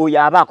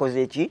oyo aba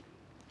akoze eki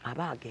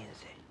aba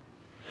agenze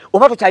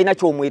oba tokyalina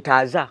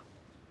kyomwetaaza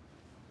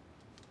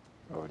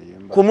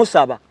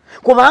kumusaba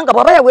kubanga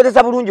bw'aba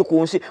yaweereza bulungi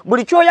ku nsi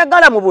buli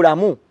kyoyagala mu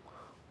bulamu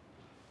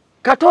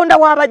Katonda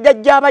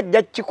w'abajjajja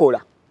abajja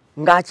kikola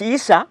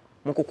ng'akiyisa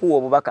mu kukuwa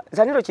obubaka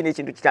zaniro kino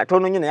ekintu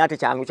kitatono nnyo naye ate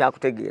kyangu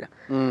kyakutegeera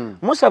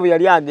Musa bwe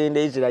yali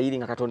agenda Isirayiri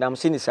nga Katonda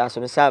amusinisa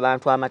asomesa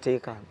abantu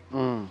amateeka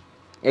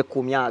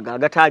ekumi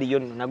agataaliyo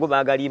nno nago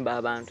baagalimba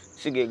abantu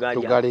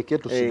tugaleke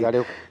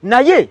tusigaleko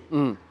naye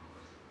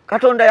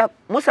Katonda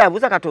Musa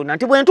yabuuza Katonda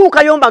nti bwe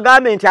ntuukayo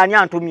mbagambe nti ani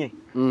antumye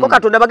ko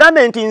Katonda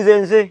bagambe nti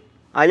nze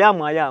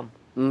ayamu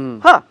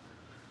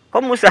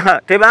ko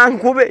Musa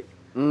tebankube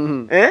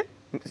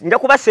nja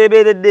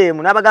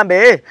kubaseebeereddeemu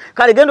n'abagambe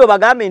kale genda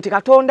obagambe nti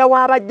Katonda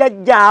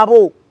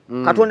w'abajjajjaabo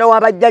Katonda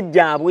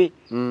w'abajjajjaabwe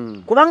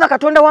kubanga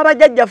Katonda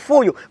w'abajjajjaffe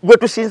oyo gwe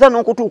tusinza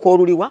n'okutuuka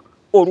oluliwa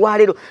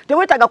olwaleero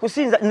teweetaga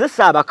kusinza nze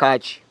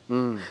Sabakaki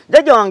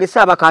jjajja wange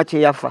Sabakaki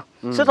eyafa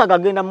so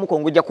tagagenda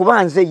mukongojja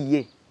kuba nze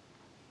ye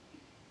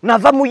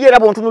nava mu ye era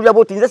bw'ontunuulira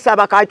bw'oti nze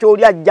Sabakaki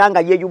oli ajja nga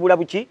yeeyubula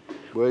buki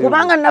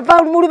kubanga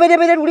nava mu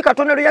lubereberye luli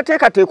Katonda lwe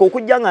yateekateeka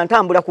okujja nga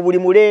ntambula ku buli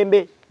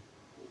mulembe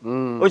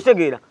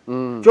okitegeera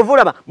kyova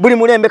olaba buli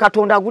mulembe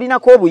Katonda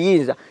agulinako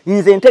obuyinza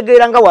nze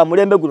ntegeera nga wa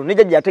mulembe guno ne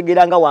jjajja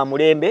yategeera nga wa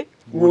mulembe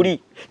guli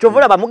kyova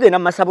olaba mugenda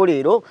mu masabo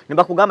leero ne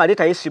bakugamba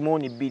leetayo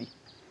Simooni 2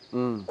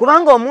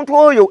 kubanga omuntu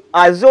oyo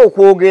aze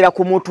okwogera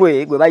ku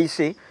mutwe gwe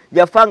bayise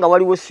yafa nga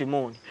waliwo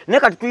Simooni naye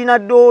kati tulina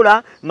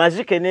Doola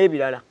Mazike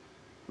n'ebirala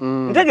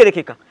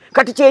ntegerekeka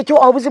kati kyekyo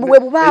obuzibu bwe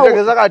bubaawo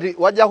ntegeeza kati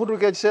wajja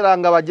kutuuka ekiseera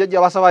nga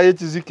bajjajja basabayo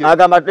ekizike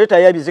agamba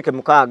leetayo ebizike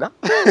 6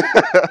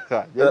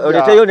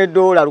 oleeteyo ne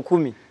Doola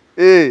 10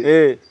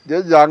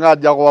 jjajja nga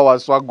ajja kuba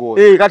waswago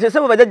kati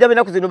sebo bajjajja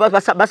bena ku zino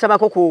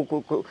basabako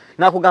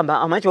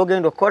nakugamba amanyi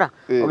kyogenda okukola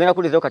ogenda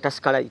kulezayo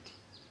katasikalaiti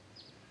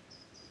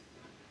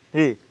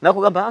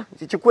nakugamba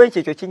kikwenki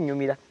ekyo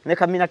kinnyumira ne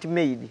kaminati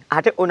maid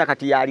ate ona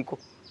kati yaliko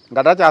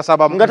nga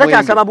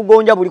takyasaba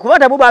bugonja buli kuba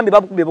tabubambi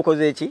bakubye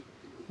bukoze eki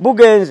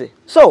bugenze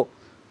so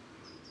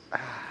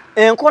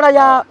enkola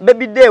ya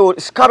baby deo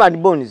skull and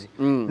bones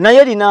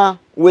naye lina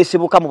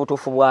weesibuka mu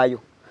butuufu bwayo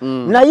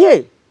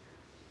naye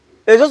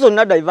ezo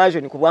zonna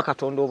diversion ku bwa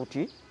Katonda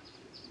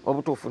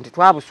obutuufu nti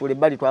twabusuula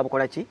ebbali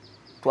twabukola ki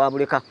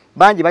twabuleka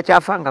bangi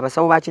bakyafa nga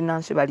basawo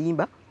bakinnansi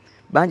balimba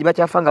bangi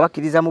bakyafa nga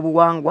bakkiriza mu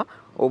buwangwa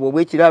obwo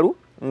obw'ekiralu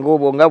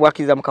ng'obwo nga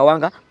bwakkiriza mu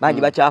Kawanga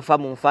bangi bakyafa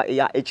mu nfa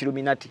eya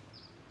Illuminati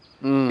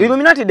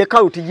Illuminati de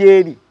cult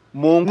gyeri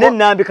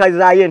n'ennambika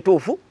zaayo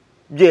entuufu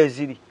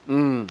gyeziri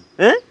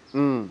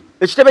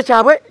ekitebe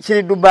kyabwe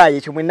kiri Dubai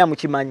ekyo mwenna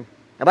mukimanyi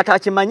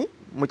abatakimanyi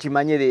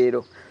mukimanye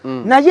leero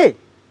naye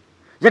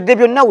yadde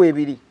byonna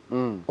weebiri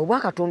obwa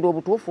Katonda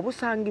obutuufu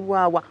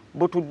busangibwawa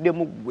butudde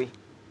mu ggwe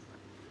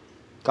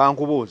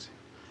kankubuuze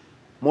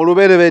mu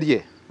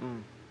lubereberye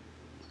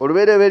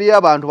olubereberye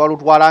abantu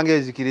balutwala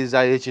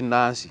ng'ezikiriza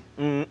y'ekinnansi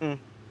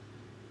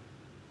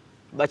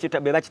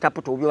be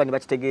bakitaputa obubi oba ne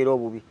bakitegeera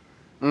obubi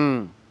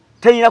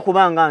terina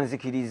kubanga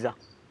nzikiriza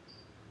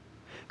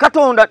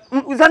Katonda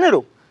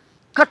zanero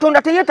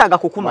Katonda teyeetaaga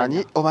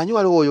kukumanya omanyi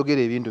waliwo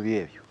oyogera ebintu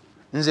byebyo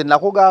nze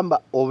nakugamba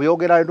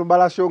obyogera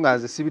etumbalasyo nga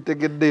nze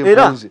sibitegedde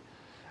empunzi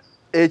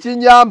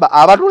ekinyamba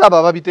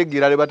abatulaba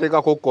babitegeera ne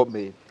bateekako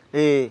komenti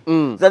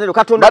zanero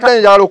Katonda badde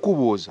njagala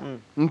okubuuza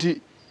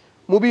nti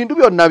mu bintu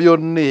byonna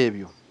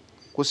ebyo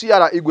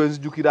kusiyala igwe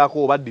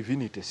nzijukirako oba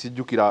divinity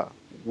sijjukira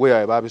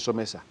weyawe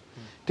babisomesa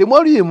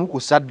temwalimu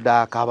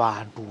kusaddaaka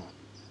abantu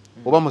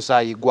oba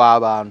musaayi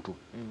gw'abantu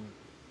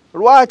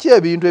lwaki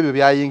ebintu ebyo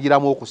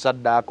byayingiramu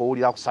okusaddaaka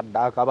owulira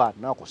kusaddaaka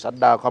baana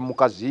kusaddaaka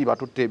mukazi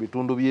batutte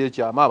ebitundu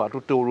by'ekyama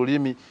batutte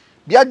olulimi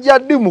byajja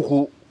ddi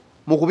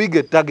mu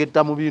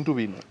kubigettagetta mu bintu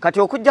bino kati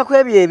okujja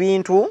kw'ebyo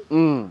ebintu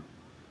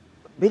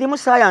birimu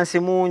sayansi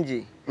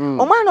mungi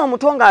omwana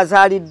omuto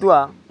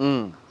ng'azaaliddwa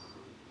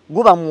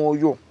guba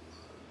mwoyo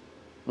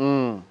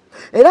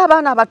era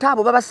abaana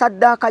abataabo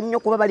babasaddaaka nnyo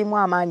kuba balimu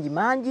amaanyi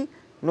mangi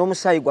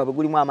n'omusaayi gwabwe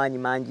gulimu amaanyi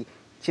mangi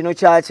kino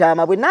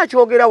kyakyama bwe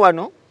naakyogera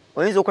wano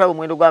oyinza okulaba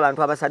omuwendo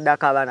gw'abantu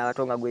abasaddaaka abaana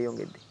abato nga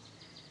gweyongedde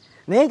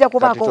naye nja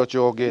kubaako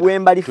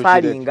wembali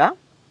faalinga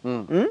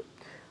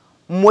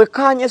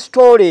mwekanye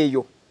sitoole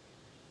eyo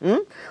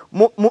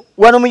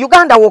wano mu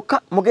Uganda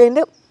wokka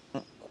mugende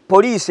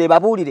poliisi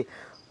ebabuulire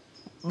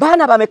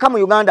baana bameka mu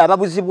Uganda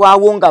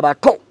ababuzibwawo nga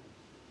bato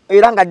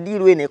era nga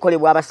ddiiru eno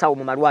ekolebwa abasawo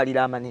mu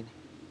malwaliro amanene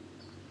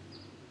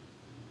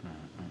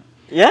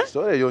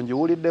sitoole eyo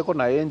ngiwuliddeko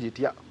naye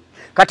njitya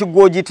kati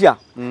gw'ogitya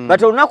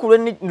kati olunaku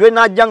lwe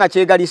najja nga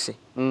kyegalise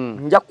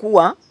nja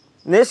kuwa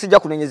naye sijja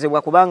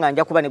kunenyezebwa kubanga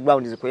nja kuba ne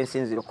ground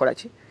zikwensinzira okukola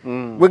ki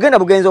bwegenda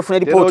bugenza ofuna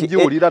report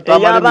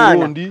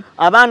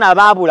abaana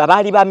abaabula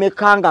baali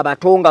bamekanga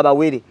batonga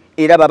bawere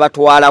era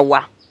babatwala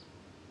wa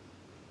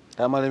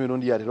tamale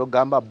mirundi ya lero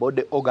gamba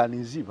body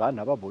organize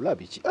bana babula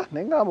biki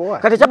nengamo wa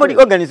kati body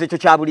organize ekyo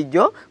kya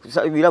bulijjo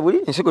bira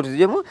buli nsiko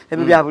tuzijemu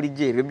ebyo bya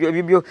bulijjo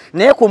ebyo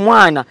naye ku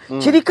mwana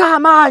kiriko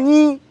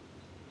amaanyi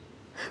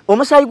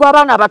omusayi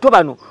gw'abaana abato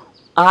bano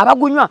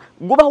abagunywa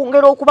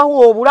gubahongera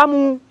okubawo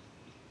obulamu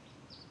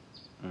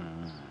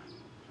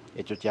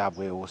ekyo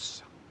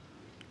kyabwewosa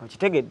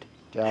okitegedde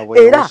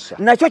era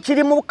nakyo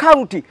kiri mu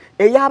karuti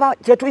eyaba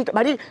kyetuyita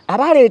bali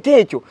abaleeta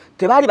ekyo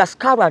tebaali ba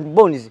skull and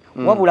bones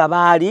wabula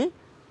baali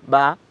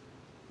ba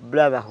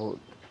brotherhood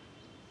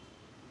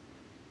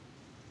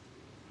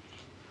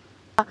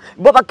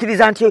bo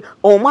bakkiriza nti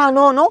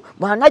omwana ono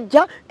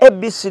bwanajja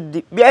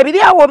ABCD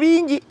ebiri awo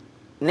bingi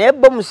naye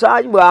bo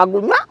musaayi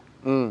bwagunywa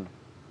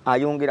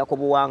ayongera ku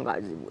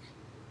buwangazi bwe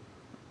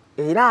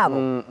era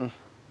abo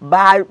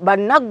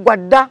banaggwa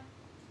dda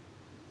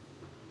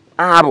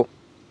abo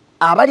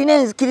abalina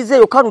enzikiriza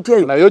eyo karuti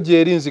eyo nayo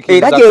gyeri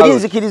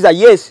nzikiriza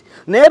yes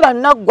naye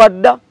banaggwa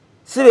dda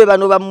sibe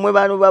bano bammwe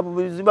bano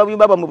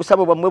babimba mu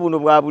busabo bamwe buno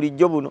bwa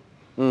bulijjo buno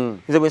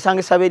nze bwe nsanga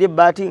esaba eri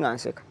ebbaati nga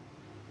nseka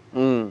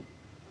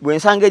bwe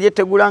nsanga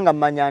eryetegula nga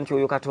mmanya nti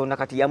oyo Katonda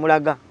kati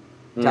yamulaga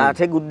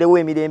kyateguddewo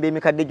emirembe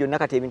emikadde gyonna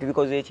kati ebintu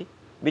bikoze eki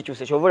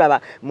bikyuse kyovulaba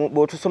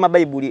bw'otusoma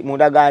bayibuli mu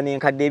ndagaano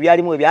enkadde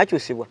ebyalimu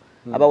ebyakyusibwa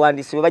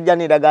abawandiisi bwe bajja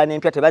n'endagaano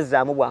empya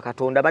tebazzaamu bwa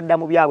Katonda badda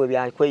mu byabwe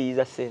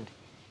byakweyiyiza ssente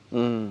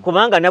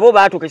kubanga nabo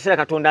baatuuka ekiseera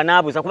Katonda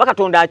n'abuza kuba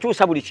Katonda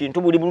akyusa buli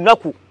kintu buli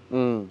lunaku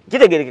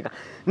kitegerekeka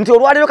nti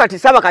olwaleero kati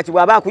Sabakaki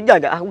bw'aba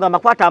akujja akugamba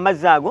kwata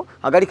amazzi ago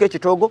agaliko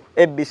ekitoogo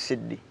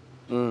ABCD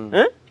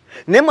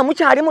naye mmwe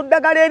mukyali mu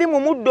ddagala eri mu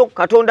muddo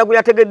Katonda gwe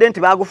yategedde nti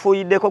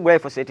baagufuuyiddeko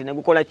glyphosate ne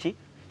gukola ki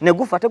ne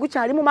gufa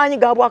tegukyali mu maanyi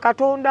ga bwa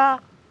Katonda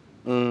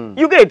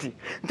you get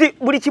nti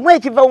buli kimu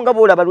ekivawo nga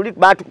boolaba luli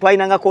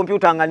twalinanga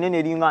kompyuta nga nnene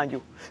eringa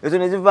nju ezo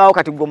ne zivaawo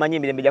kati gomanye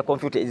emirembe gya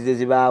kompyuta ezize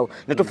zibaawo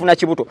ne tufuna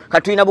kibuto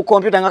kati tulina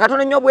bukompyuta nga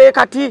katono nnyo bwe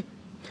kati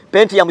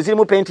Pentium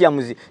zirimu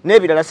Pentiums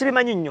n'ebirala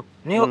sibimanyi nnyo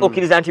naye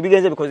okkiriza nti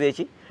bigenze bikoze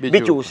eki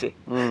bikyuse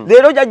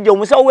leero jajja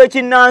omusawo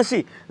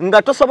w'ekinnansi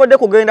nga tosobodde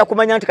kugenda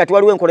kumanya nti kati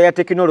waliwo enkola ya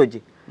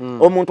tekinologi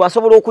omuntu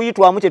asobola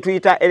okuyitwamu kye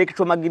tuyita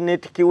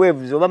electromagnetic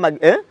waves oba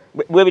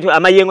bwebityo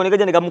amayengo ne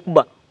gajja ne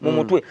gamukuba mu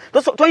mutwe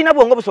tolina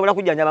bwongo busobola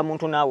kujjanjaba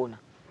muntu n'awona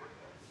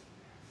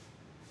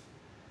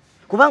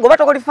kubanga oba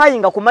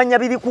tokolifayinga kumanya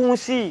biri ku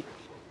nsi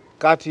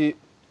kati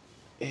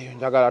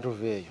njagala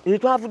tuveeyo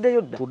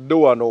twavuddeyo dda tudde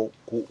wano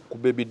ku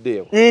baby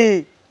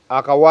day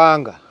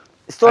akawanga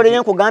story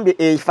yenkugambye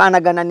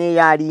efaanagana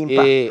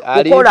n'eyalimpa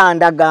kukola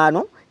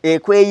ndagaano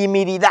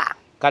ekweyimirira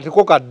kati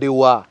ko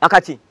kaddewa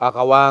akati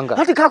akawanga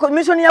kati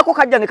missoni yako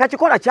kajja ne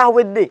kakikola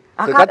kyawedde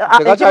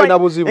tekakyalina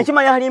buzibu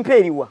ekima yalimpa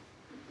eriwa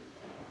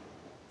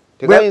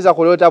tegayinza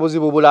kuleeta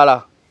buzibu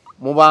bulala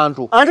mu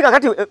bantu anti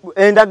kakati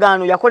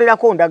endagaano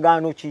yakolerako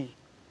ndagaano ki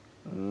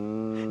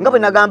nga bwe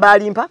nagamba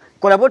alimpa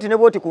kola boti ne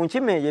boti ku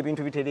nkime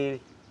ebintu biterere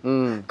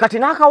kati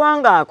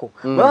n'akawanga ako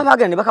baba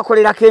bagenda ne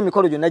bakakolerako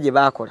emikolo gyonna gye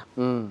baakola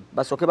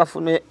basooke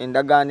bafune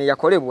endagaano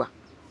yakolebwa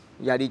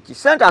yali ki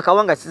sente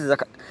akawanga siziza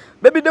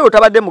baby day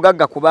tabadde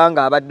mugagga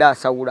kubanga abadde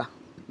asawula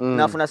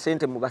n'afuna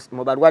sente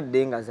mu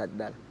balwadde nga za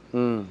ddala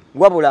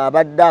wabula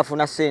abadde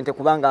afuna sente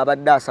kubanga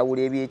abadde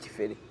asawula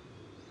ebyekifere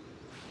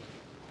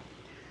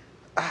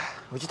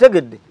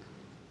okitegedde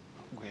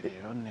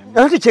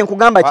anti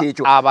kyenkugamba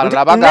kyekyo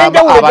abalala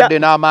bagamba abadde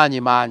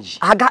n'amaanyi mangi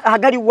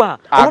agaliwa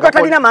omuntu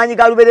atalina maanyi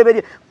ga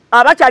lubereberye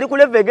abakyali ku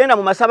leve egenda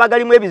mu masaba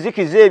galimu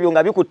ebizikiza ebyo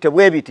nga bikutte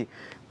bwe biti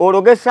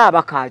ologesa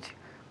abakaaki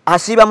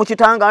asiiba mu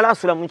kitangaala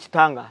asula mu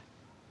kitangaala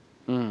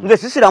nze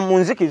sisira mu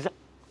nzikiza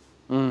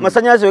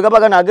masanyalaze we gaba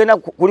agenda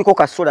kuliko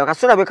kasola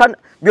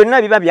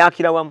byonna biba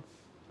byakira wamu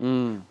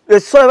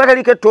esola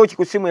bataliko ettooki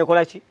ku simu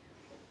ekola ki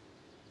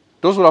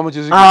tosula mu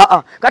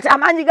kizikiza kati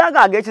amaanyi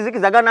gaga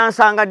ag'ekizikiza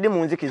ganansanga ddi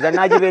mu nzikiza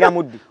n'agibeera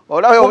muddi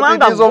olabye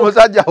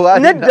omusajja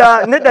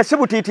nedda si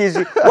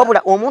butiitiizi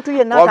wabula omuntu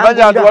yenna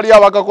wamanya nti wali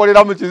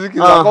abakakolera mu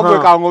kizikiza kokwe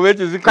kangoba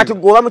ekizikiza kati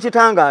gwoba mu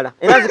kitangaala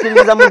era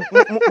nzikiriza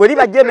bwe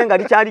liba jjembe nga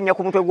likyalinnya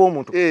ku mutwe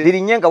gw'omuntu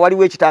lirinnye nga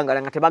waliwo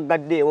ekitangaala nga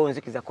tebaggaddeewo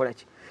nzikiza kukola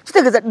ki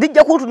kitegeeza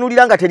lijja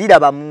kuntunuulira nga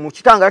teriraba mu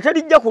kitangaala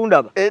terijja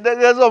kundaba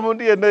etegeeza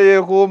omuntu yenna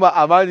yeekuuma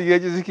amaanyi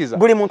g'ekizikiza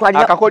buli muntu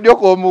alina akakodyo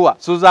k'omuwa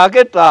suzaako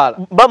ettaala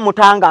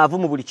bamutangaavu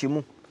mu buli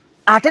kimu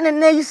ate ne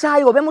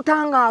neeyisaayo obe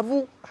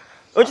mutangaavu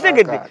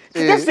okitegedde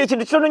kigesi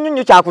ekintu kitono nnyo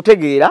nnyo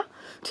kyakutegeera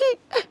ti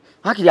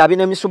hakiri abe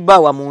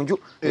n'emisubbaawa mu nju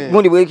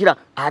gundi bwekira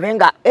abe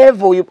nga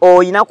evo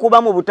oyina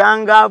kuba mu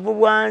butangaavu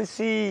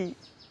bwansi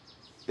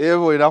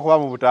evo oyina kuba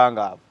mu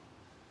butangaavu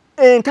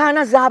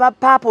entaana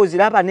z'abapaapo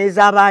ziraba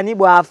n'ez'abaani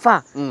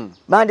bw'afa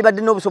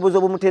bandibadde n'obusobozi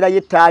obumuteerayo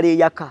ettaala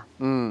eyaka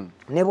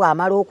ne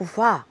bw'amala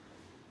okufa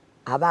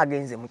aba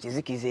agenze mu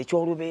kizikiza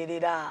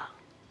eky'olubeerera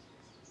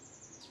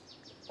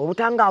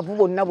obutangaavu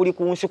bwonna buli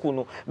ku nsi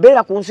kuno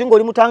beera ku nsi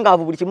ng'oli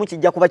mutangaavu buli kimu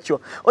kijja kuba kyo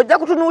ojja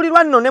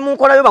kutunuulirwa nno ne mu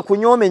nkolayo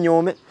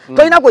bakunyoomenyoome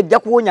tolina gwojja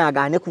kuwonya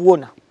agaane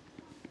kuwona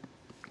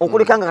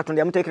okulekanga Katonda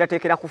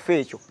yamuteekera kufa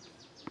ekyo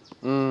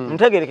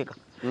ntegerekeka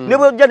ne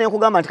bwe ojja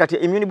nekugamba nti kati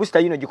immune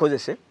booster yino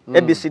gikozese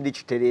ABCD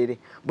kiterere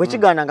bwe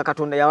kigaananga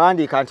Katonda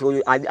yawandiika nti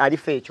oyo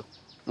alifa ekyo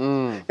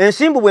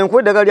ensimbu bwe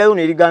nkuwa eddagala lyayo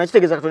nerigana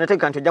kitegeeza Katonda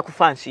yategeka nti ojja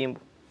kufa nsimbu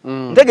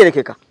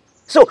ntegerekeka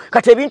so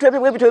kati ebintu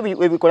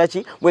ebikola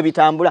ki bwe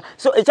bitambula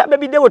so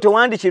ekyabebidewo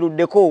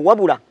tewandikiruddeko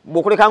wabula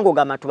bw'okulekanga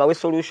ogamba tubawe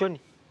solution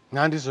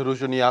nandi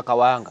solution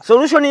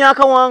ya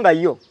Kawanga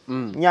yo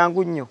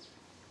nyangu nnyo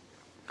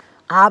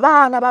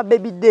abaana ba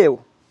bebidewo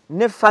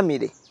ne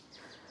family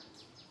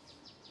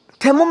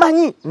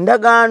temumanyi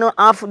ndagaano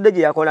afudde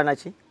gye yakola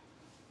naki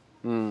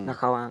na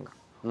Kawanga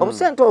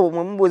obusente obwo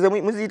mwe mubuze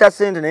muziyita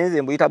sente naye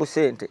nze mbuyita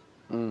busente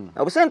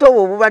obusente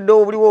obwo obubadde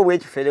obuliwo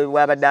obwekifere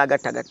bwabadde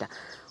agattagatta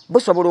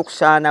busobola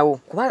okusaanawo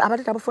kuba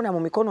abadde tabufuna mu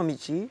mikono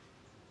miki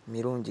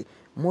mirungi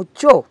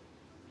mucyo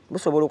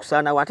busobola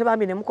okusaanawo ate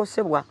bambi ne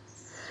mukosebwa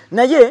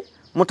naye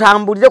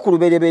mutambulire ku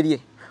lubereberye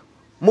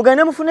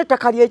mugende mufune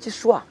ettaka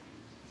ly'ekiswa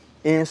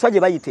enswa gye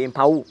bayita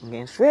empawu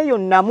ng'enswa eyo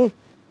namu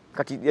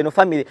kati eno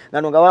family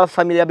ngano nga wa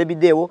family ya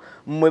bebidewo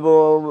mmwe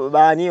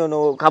bani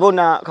ono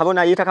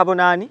kabona yita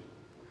kabonani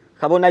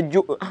kabona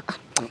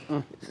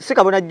si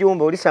kabona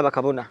Jumba oli saba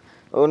kabona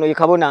ono ye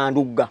kabona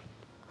Ndugga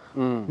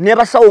ne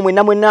basawo mwe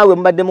namwe nawe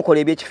mbadde mukola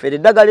ebyekifere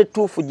eddagala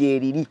ettuufu gye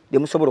eriri lye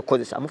musobola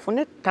okukozesa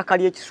mufune ettaka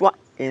ly'ekiswa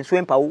enswa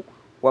empawu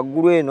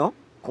waggulu eno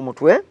ku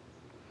mutwe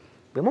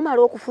bwe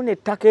mumala okufuna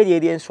ettaka eryo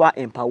ery'enswa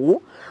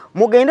empawu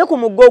mugende ku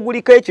mugga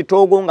oguliko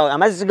ekitoogo nga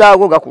amazzi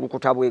gaago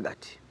gakulukuta bwe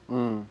gati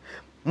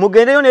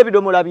mugendeyo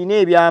n'ebidomola 4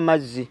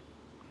 eby'amazzi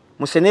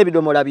musene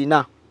ebidomola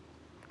 4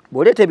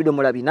 bw'oleeta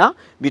ebidomola 4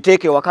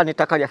 biteeke ewaka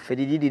n'ettaka lyaffe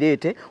liri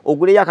lireete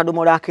oguleyo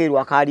akadomola akeeru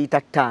aka liita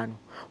 5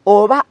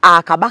 oba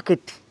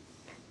akabaketi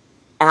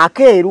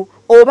akeeru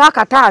oba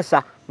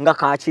akataasa nga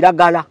ka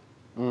kiragala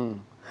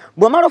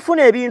bw'omala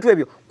ofuna ebintu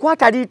ebyo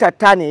kwata liita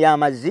 5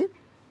 ey'amazzi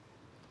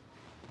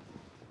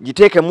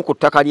giteekemu ku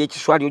ttaka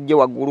ly'ekiswa ly'ojje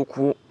waggulu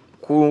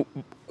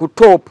ku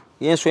top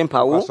y'enswa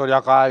empawu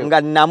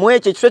nga namu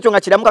ekyo ekiswa ekyo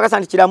nga kiramu kakasa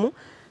nti kiramu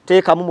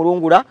teekamu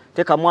mulungula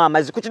teekamu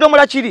amazzi ku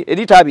kidomola kiri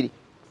liita 2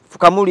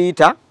 fukamu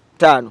liita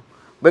 5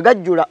 bwe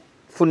gajjula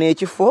funa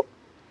ekifo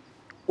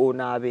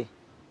onaabe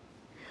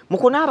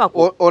mukunaaba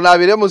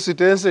onaabire mu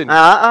sitenseni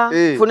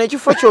funa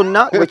ekifo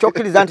kyonna bwe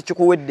kyokkiriza nti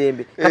kikuwa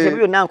eddembe kati ebyo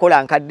byonna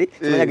nkola nkadde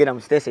kimanya genda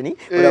mu sitenseni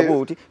olaga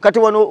oti kati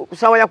wano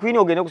kusaawa ya kwini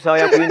ogende kusaawa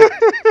ya kwini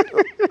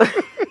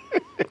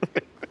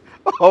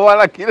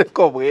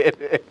obalakireko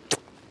bwere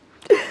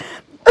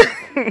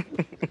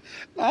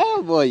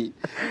boy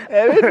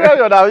ebintu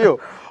ebyo nabyo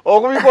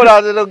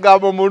okubikola nze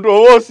nogamba omuntu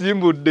oba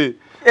osimbudde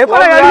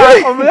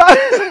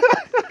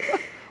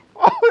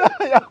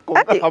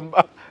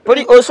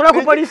osobola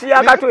ku polisi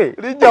yakatwe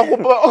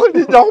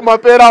lijja ku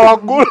mapeera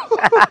waggulu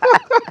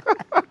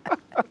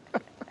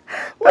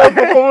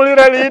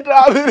okukumulira liita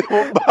 2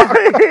 mu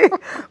bbanga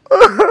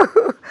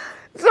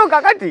so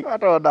kakati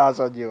Katonda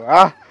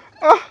asonyiwa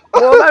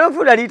bw'omala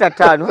ofuna liita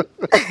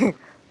 5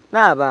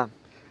 naaba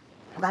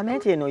ogambe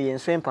nti eno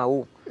y'enswa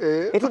empawu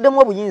etuddemu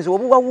obuyinza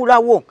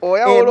obuwawulawo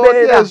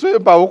oyawula enswa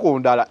empawu ku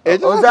ndala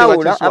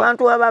ozaawula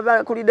abantu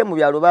abakulidde mu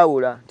byalo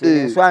baawula nti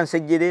enswa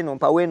nsejjere eno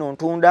mpawu eno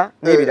ntunda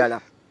n'ebirala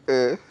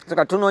so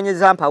kati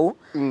tunoonyeza mpawu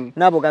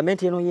naabo ogambe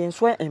nti eno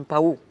y'enswa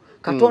empawu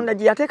Katonda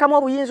gye yateekamu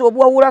obuyinza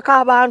obuwawulako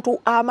abantu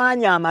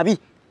amaanyi amabi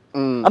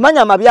amaanyi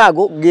amabi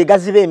ago ge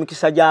gaziba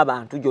emikisa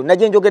gy'abantu gyonna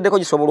gye njogeddeko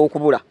gisobola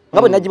okubula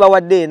nga bwe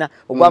nagibawadde ena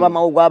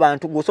ogw'abamawo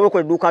ogw'abantu gwosobola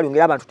okukola edduuka lyo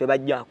ng'abantu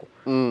tebajjaako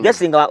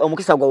jasinga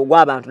omukisa gwawe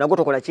ogw'abantu nagwo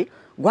tokola ki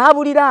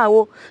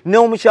gwabuliraawo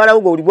n'omukyala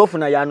wo gwoli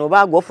gwofuna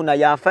yanoba gwofuna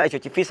yafa ekyo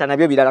kifiisa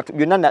nabyo birala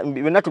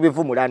byonna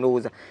tubivumula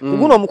ndowooza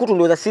kuguno omukutu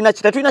ndowooza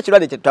tetulina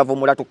kirwadde kye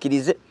tutavumula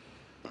tukkirize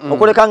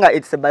okuleka nga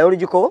it's a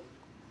biological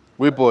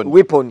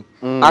weapon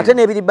ate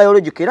n'ebiri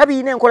biological era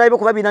birina enkola ebyo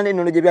kuba birina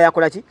n'ennono gye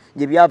byayakola ki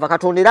gye byava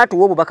Katonda era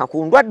atuwa obubaka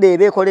ku ndwadde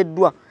eba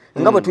ekoleddwa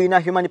nga bwe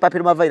tulina human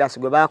papillomavirus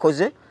gwe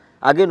baakoze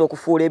agenda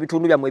okufuula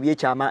ebitundu byammwe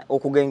ebyekyama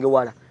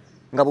okugengewala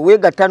nga bwe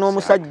weegatta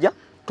n'omusajja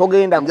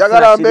togenda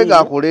njagala mbe nga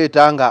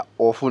akuleeta nga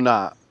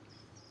ofuna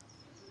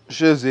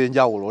sheze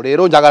enjawulo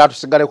leero njagala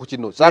tusigale ku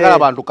kino saagala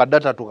abantu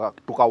kaddata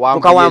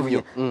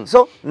tukawanvuye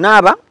so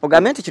naaba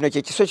ogambe nti kino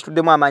kyekiswa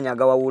ekituddemu amaanyi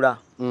agawawula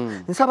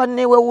nsaba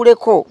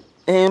neewewuleko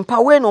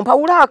empawu eno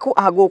mpawulaako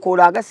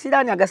agookola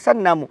agasiraani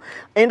agasannamu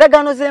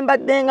endagaano ze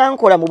mbadde nga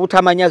nkola mu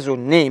butamanya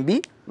zonna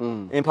embi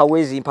empawu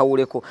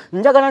ezimpawuleko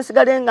njagala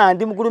nsigale nga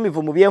ndi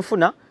mugulumivu mu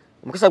byenfuna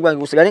omukisa gwange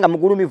gusigale nga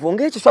mugulumivu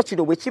ng'ekiswa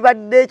kino bwe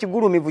kibadde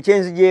ekigulumivu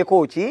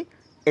kyenzigyeko ki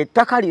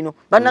ettaka lino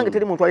bannange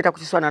teri muntu aleta ku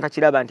kiswa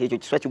n'atakiraba nti ekyo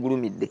kiswa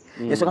kigulumidde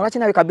ensonga lwaki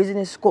nawe ka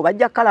bizinesi ko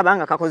bajja kukalaba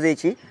nga kakoze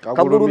eki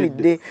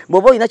kagulumidde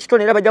bw'oba olina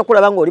kitone era bajja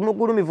kukulaba nga oli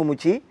mugulumivu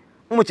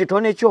mu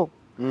kitone kyo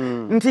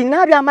nti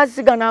naabyo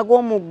amazzi gano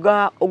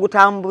ag'omugga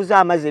ogutambuza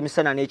amazzi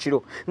emisana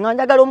n'ekiro nga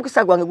njagala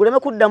omukisa gwange guleme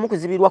kuddamu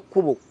kuzibirwa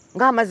kkubo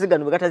ng'amazzi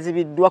gano bwe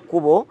gatazibiddwa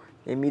kkubo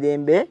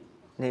emirembe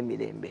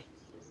n'emirembe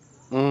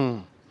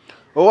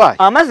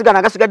amazzi gano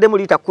agasigaddemu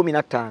liita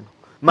 15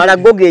 mala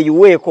go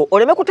geeyuweeko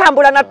oleme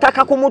kutambula na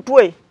ttaka ku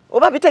mutwe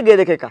oba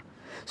bitegeerekeka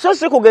so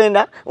si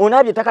kugenda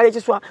onabye takale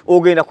ekiswa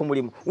ogenda ku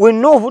mulimu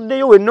wenna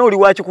ovuddeyo wenna oli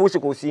wakikuusi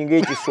kusinga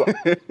ekiswa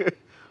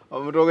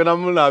omutoge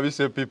namuna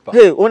abise pipa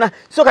ona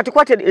so kati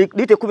kwate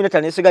lite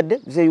 15 esigadde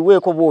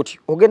zeyiweeko bwoti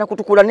ogenda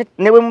kutukula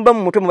newe mba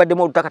mu mutwe mubadde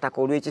mu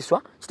lutakataka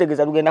olw'ekiswa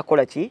kitegeeza lugenda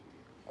kukola ki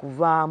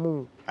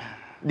kuvaamu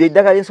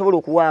eddagala linsobola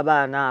okuwa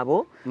abaana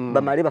abo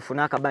bamale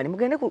bafune akabaani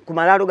mugende ku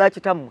malaalo ga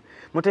kitammwe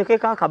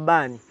muteekeko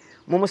akabaani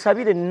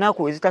mumusabire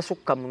ennaku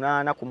ezitasukka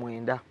 8 ku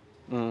 9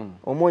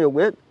 omwoyo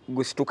gwe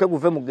gusituke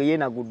guve mugeye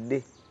na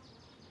gudde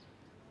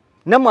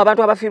namwe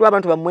abantu abafiirwa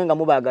abantu bamwenga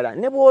mubaagala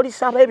ne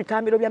bw'olisaba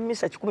ebitambiro bya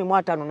mmisa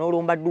 15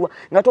 n'olombaddwa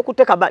nga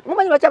tokutte kabaani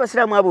mumanyi lwaki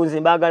abasiraamu abo nze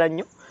mbaagala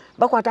nnyo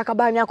bakwata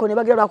akabaani ako ne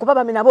bagera lwakuba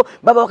bami nabo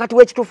baba wakati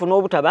w'ekituufu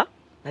n'obutaba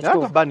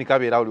akabaani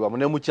kabeera oli wamu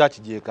ne mu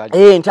kyaki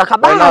gyekali nti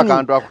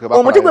akabaani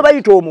omuti gwe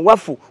bayita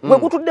omuwafu gwe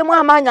gutuddemu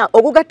amaanya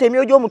ogugatta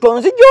emyoyo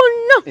gy'omutonzi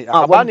gyonna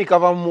akabaani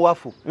kava mu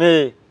muwafu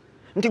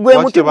nti gwe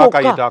muti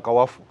gwokka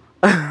akawafu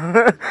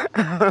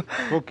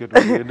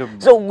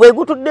so gwe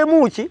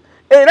gutuddemu ki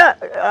era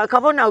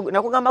kabona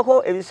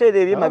nakugambako ebiseera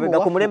ebyemabega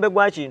ku mulembe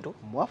gwa kintu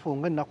muwafu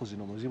ng'ennaku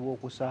zino muzibu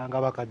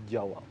okusanga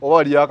bakajjawa oba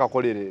wali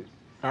akakolere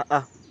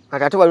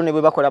kati ate waliwo ne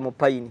bwe bakola mu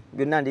payini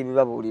byonna ndi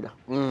bibabuulira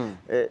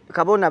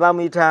kabona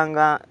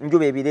bamuyitanga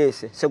njuba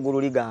ebireese seggulu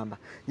ligamba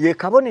ye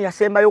kabona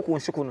yasembayo ku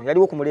nsi kuno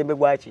yaliwo ku mulembe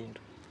gwa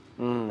kintu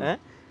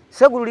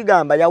seggulu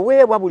ligamba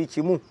yaweebwa buli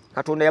kimu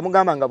katonda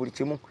yamugamba nga buli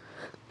kimu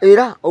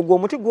era ogwo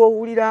omuti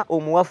gw'owulira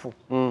omuwafu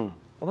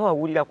oba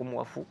wawulira ku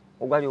muwafu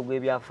ogwali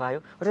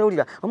ogw'ebyafaayo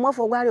otawulira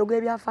omuwafu ogwali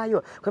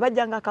ogw'ebyafaayo kwe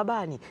bajjanga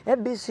akabaani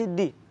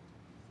ABCD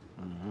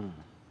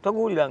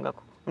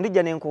toguwulirangako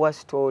ndijja nenkuwa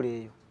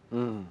sitoole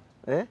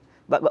eyo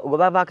gwe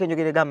bavaako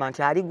enjogera egamba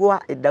nti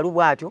aligwa eddalu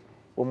bw'atyo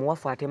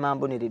omuwafu atema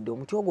mboneredde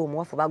omuti ogwo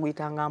omuwafu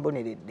baguyitanga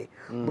mboneredde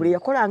buli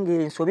yakolanga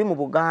ensobi mu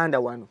Buganda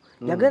wano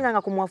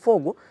yagendanga ku muwafu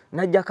ogwo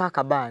n'ajjako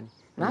akabaani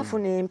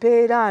n'afuna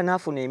empeera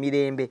n'afuna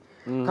emirembe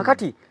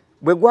kakati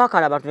bwe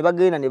gwakala abantu ne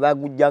bagenda ne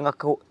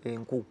bagujjangako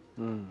enku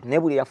ne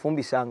buli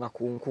yafumbisanga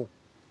ku nku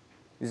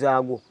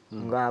zaagwo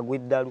ng'agwa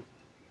eddalu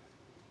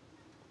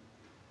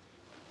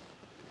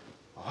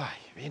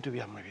bintu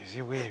byamwe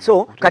bizibu ebyo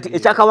so kati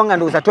ekyakawanga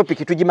ndowooza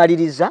topic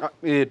tugimaliriza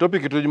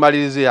topic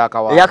tugimalirize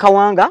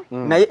yakawanga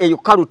naye eyo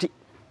kaluti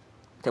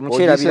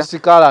temukyerabira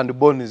sikala and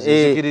bones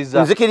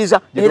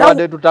nzikiriza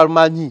era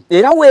tutamanyi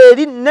era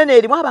weeri nene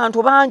erimu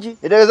abantu bangi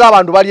etegeeza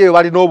abantu bali eyo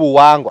balina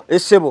obuwangwa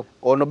essebo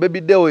ono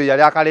baby dewo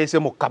yali akaleese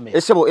mu kamera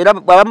essebo era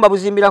abamu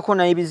babuzimbirako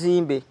naye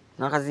bizimbe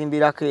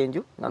nakazimbirako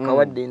enju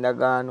ngakawadde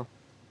endagaano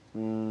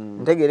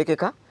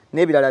ntegerekeka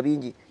n'ebirala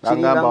bingi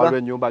kiringanga waliwo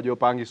ennyumba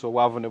gy'opangisa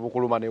obwavu ne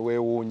bukuluma ne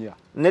weewuunya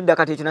nedda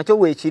kati ekyo nakyo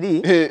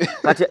weekiri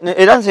kati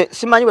era nze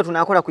simanyi bwe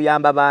tunaakola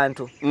kuyamba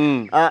bantu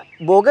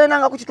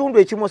bw'ogendanga ku kitundu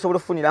ekimu osobola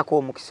okufunirako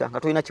omukisa nga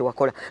tolina kye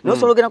wakola naye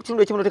osobola ogenda ku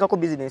kitundu ekimu noteekako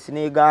bizinensi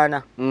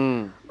n'egaana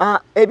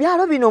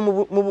ebyalo bino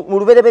mu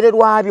luberebere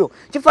lwabyo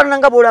kifaanana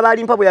nga bw'olaba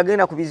alimpa bwe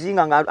yagenda ku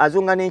bizinga nga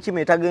azunga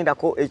n'enkima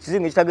etagendako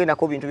ekizinga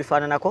ekitagendako bintu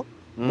bifaananako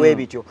bwe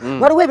bityo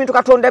waliwo ebintu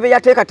katonda bye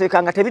yateekateeka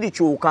nga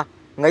tebirikyuka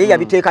nga ye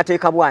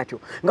yabiteekateeka bwatyo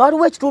nga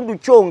waliwo ekitundu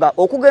kyo nga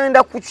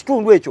okugenda ku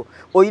kitundu ekyo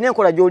olina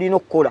enkola gy'olina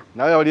okukola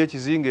nawe waliyo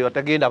ekizinga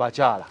otagenda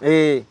bakyala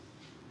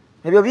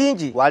ebyo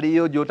bingi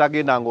waliyo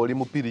gy'otagenda ng'oli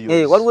mu period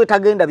waliwo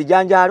etagenda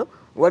bijanjaalo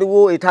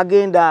waliwo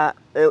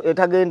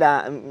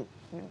etagenda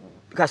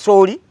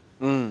kasooli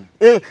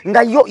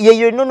nga yo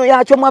yeyo ennono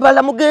yakyo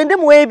mwabala mugende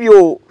mu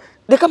ebyo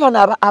leka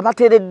bano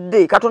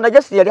abateredde katonda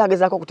just yali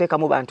agezaako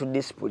okuteekamu bantu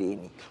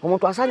disipulini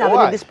omuntu asaanye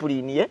abeere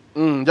disipulini ye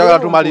njagala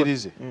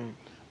tumalirize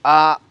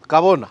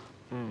kabona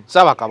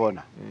saba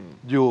kabona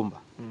Jumba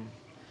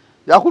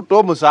yakutte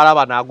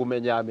omusalaba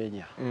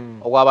n'agumenyaamenya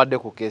ogwabadde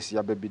ku keesi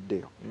ya baby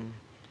deyo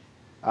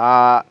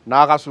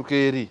n'akasuka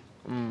eri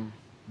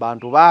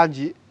bantu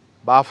bangi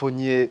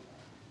bafunye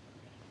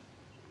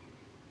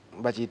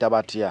bakiyita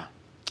batya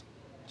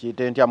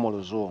kiyite ntya mu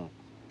luzungu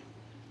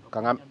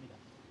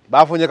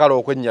bafunye kale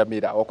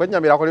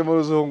okwennyamira kuli mu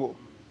luzungu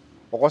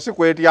okwo si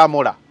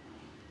kwetyamula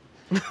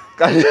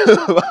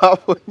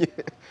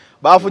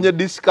bafunye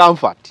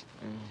discomfort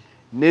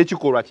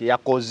n'ekikolwa kye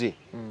yakoze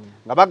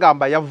nga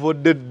bagamba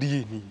yavodde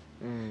eddiini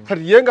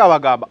kati ye nga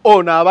bagamba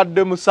ono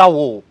abadde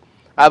musawo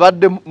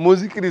abadde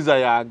muzikiriza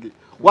yange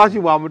waki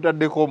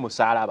bwamutaddeko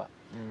omusalaba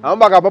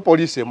abamu bagamba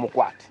poliisi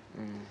emukwate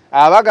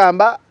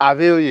abagamba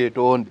aveeyo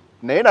yeetonde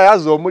naye naye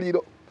azza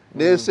omuliro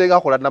neesenga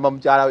kola nama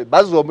mukyala we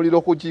bazza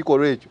omuliro ku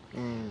kiikolwa ekyo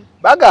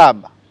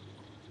bagamba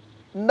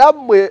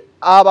nammwe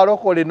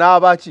abalokole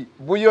n'abaki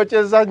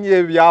buyokyeza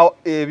nnyo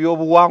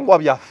ebyobuwangwa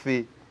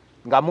byaffe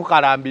nga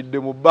mukalambidde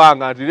mu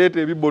bbanga nti leeta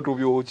ebibboto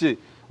byokye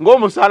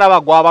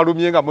ng'omusalaba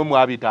gwabalumye nga mwe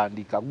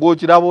mwabitandika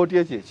gw'okiraba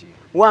otya ekyekintu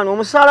wano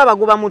omusalaba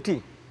guba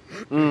muti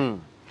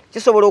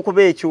kisobola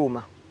okuba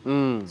ekyuma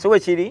si we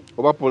kiri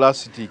oba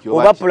pulasitiki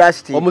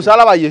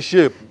omusalaba ye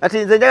shape ati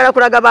nze njagala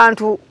kulaga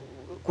bantu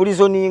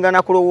kulizoninga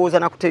nakulowooza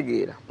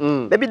nakutegeera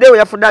baby deyo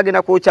yafudde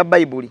agenda kwokya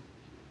bayibuli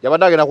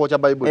yabadde agenda kwokya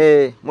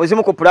bayibuli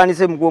muzimu ku pulaani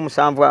ze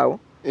mugw'omusanvu awo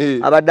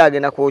abadde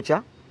agenda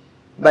kwokya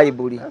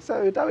Bayibuli.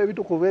 Asa bitabe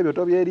bitukuvu ebyo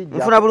tobyerijja.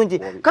 Nfuna bulungi.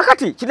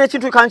 Kakati kino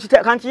ekintu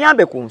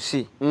kankiyambe ku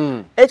nsi.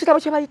 Ekitabo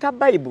kye bayita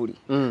Bayibuli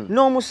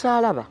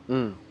n'omusaalaba.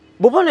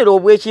 Bubonero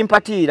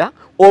obw'ekimpatiira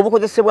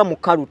obukozesebwa mu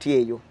kaluti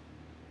eyo.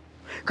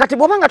 Kati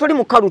bw'obanga toli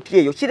mu kaluti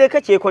eyo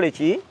kireke kyekole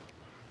ki?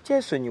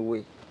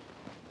 Kyesonyiwe.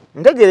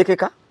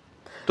 Ntegerekeka.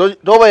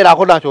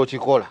 Tobeerako nakyo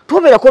kikola.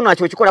 Tobeerako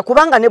nakyo kikola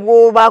kubanga ne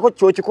bw'obaako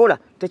kyokikola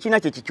tekina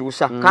kye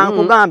kikyusa.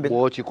 Kankugambe.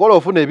 Bw'okikola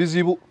ofuna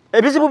ebizibu.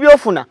 Ebizibu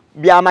by'ofuna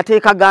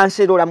by'amateeka ga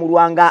nserola mu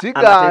lwanga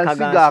amateeka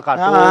ga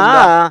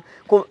Katonda.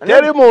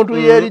 Teri muntu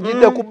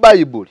yeerijjidde ku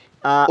Bayibuli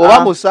oba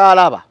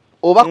musaalaba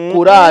oba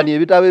Kuraani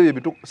ebitabo ebyo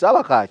bitu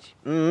Sabakaki.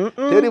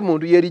 Teri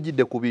muntu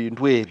yeerijjidde ku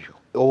bintu ebyo.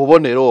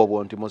 Obubonero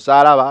obwo nti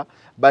musaalaba,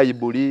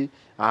 Bayibuli,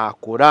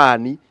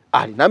 Kuraani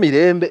alina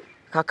mirembe.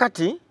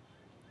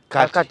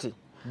 Kakati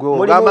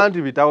Gogamba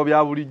nti bitabo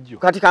bya bulijjo.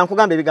 Kati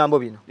kankugambe ebigambo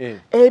bino.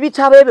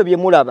 Ebitabo ebyo bye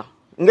mulaba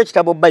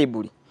ng'ekitabo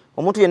Bayibuli.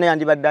 Omuntu yenna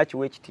yandibadde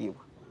akiwa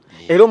ekitiibwa.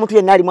 Era omuntu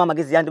yenna alimu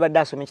amagezi yandibadde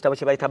asoma ekitabo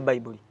kye bayita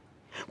Bayibuli.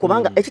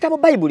 Kubanga ekitabo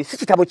Bayibuli si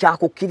kitabo kya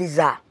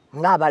kukkiriza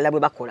ng'abalala bwe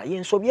bakola.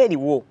 Y'ensobi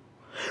eriwo.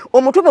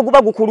 Omutwe bwe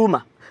guba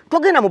gukuluma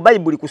togenda mu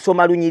Bayibuli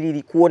kusoma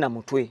lunyiriri kuwona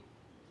mutwe.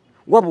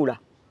 Wabula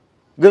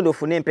genda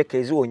ofune empeke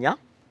eziwonya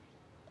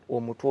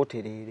omutwe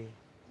otereere.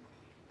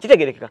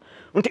 Kitegerekeka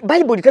nti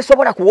Bayibuli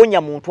tesobola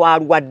kuwonya muntu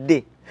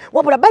alwadde.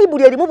 Wabula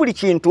Bayibuli erimu buli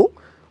kintu.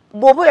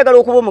 Bw'oba oyagala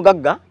okuba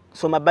omugagga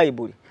soma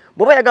Bayibuli.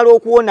 Bw'oba oyagala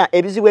okuwona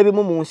ebizibu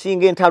ebimu mu nsi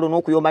ng'entalo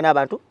n'okuyomba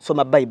n'abantu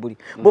soma Bayibuli.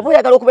 Bw'oba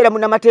oyagala okubeera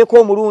munnamateeka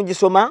omulungi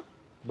soma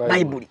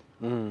Bayibuli.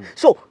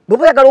 So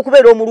bw'oba oyagala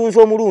okubeera omulunzi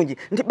omulungi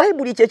nti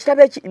Bayibuli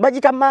ky'ekitabo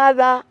bagita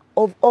mother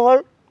of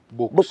all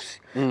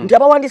books. Nti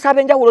abawandiisi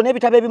ab'enjawulo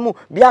n'ebitabo ebimu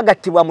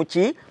byagattibwa mu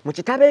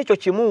kitabo ekyo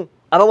kimu.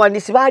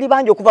 Abawandiisi baali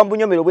bangi okuva mu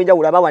bunyomero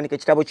obw'enjawulo abawandiika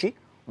ekitabo ki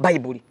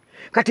Bayibuli.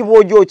 Kati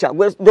bw'ojooca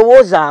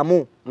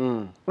lowoozaamu.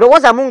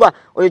 Lowoozaamu nga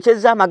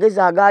oyokyezza amagezi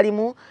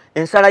agaalimu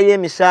ensala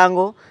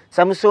y'emisango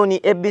Samusoni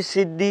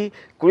ABCD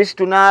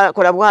Kristo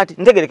n'akola bw'ati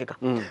ntegerekeka.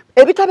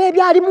 Ebitabo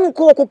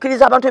ebyalimuko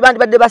okukkiriza abantu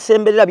ebandibadde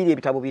basemberera biri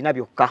ebitabo bina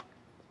byokka.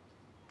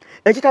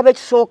 Ekitabo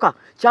ekisooka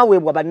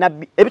kyaweebwa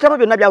bannabbi. Ebitabo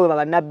byonna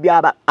byaweebwa bannabbi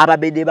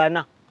ababede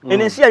bana.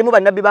 Ensi yalimu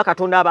bannabbi ba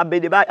Katonda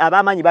ababede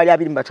ab'amaanyi baali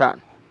 25.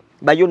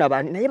 Bayona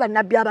bani naye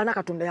bannabbi abana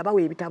Katonda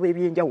yabawe ebitabo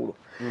ebyenjawulo.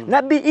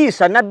 Nabbi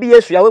Isa, Nabbi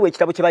Yesu yaweebwa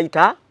ekitabo kye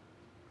bayita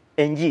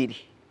Enjiri.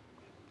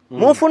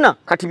 Mufuna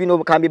kati bino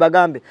kambi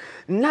bagambe.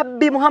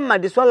 Nabbi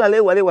Muhammad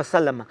sallallahu alaihi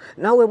wasallam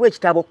naweebwa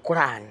ekitabo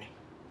Qur'ani.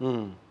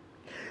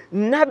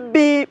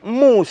 Nabbi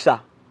Musa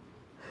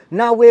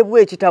naweebwa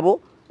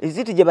ekitabo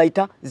eziti gye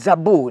bayita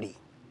Zaburi.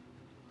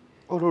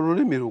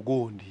 Olulimi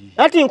lugondi.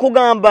 Ati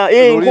nkugamba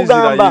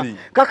nkugamba.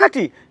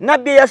 Kakati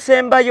nabbi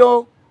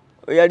yasembayo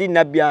yali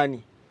nabbi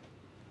ani?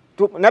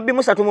 Nabbi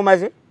Musa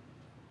tumumaze?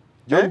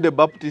 John the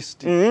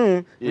Baptist.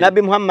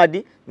 Nabbi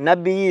Muhammad,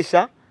 Nabbi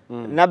Isa,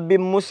 Nabbi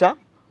Musa,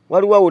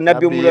 waliwo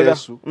nabbi omulala.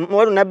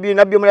 Waliwo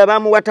nabbi omulala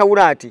bamuwa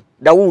Tawulati,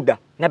 Dawuda,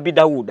 Nabbi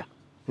Dawuda.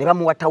 Ne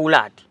bamuwa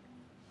Tawulati.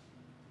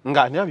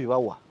 Ngani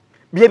abibawa?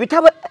 Bye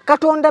bitabo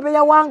Katonda be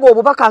yawanga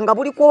obubaka nga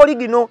buli ku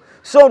origino.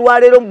 So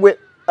olwaleero mbwe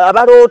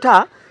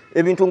abaloota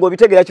ebintu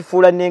ng'obitegera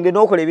kifuula nnenge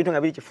n'okola ebintu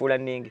nga biri kifuula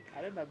nnenge.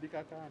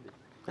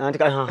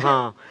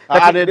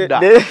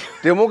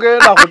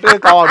 Temugenda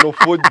kuteeka wano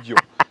fojjo.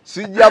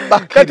 Sijja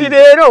bakiri. Kati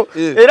leero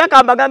era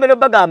kambagambe no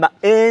bagamba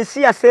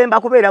ensi yasemba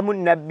kubeeramu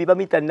nabbi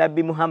bamita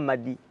Nabbi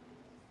Muhammad.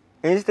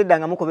 Ensi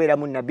teddangamu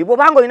kubeeramu nabbi.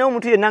 Bw'obanga olina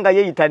omuntu yenna nga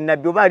yeeyita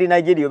nabbi oba ali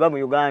Nigeria oba mu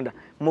Uganda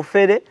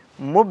mufere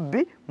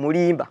mubbi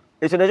mulimba.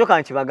 Ekyo nakyo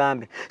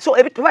kankibagambe. So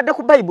tubadde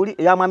ku Bayibuli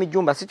eya Mwami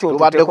Jumba si kyo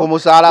tubadde ku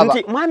musaalaba.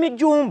 Nti Mwami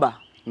Jumba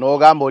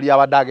n'ogamba oli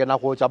abadde agenda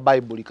kwokya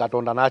Bayibuli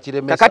Katonda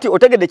n'akiremesa. Kakati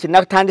otegedde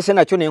kinatandise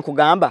nakyo ne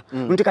nkugamba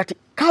nti kati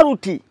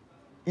kaluti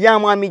ya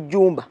Mwami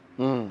Jumba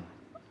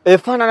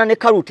efaanana ne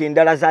kaluti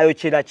endala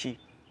zaayokyera ki?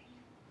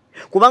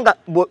 Kubanga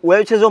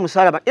weyokyeza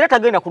omusaalaba era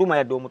tagenda kuluma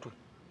yadde omutwe.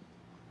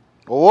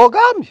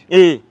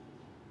 Owogambye?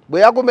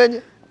 Bwe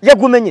yagumenye?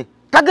 Yagumenye.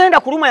 Tagenda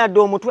kuluma yadde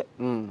omutwe.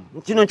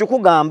 Kino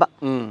nkikugamba.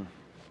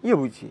 Ye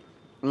buki?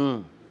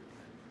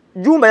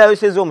 Jumba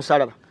yayokyeza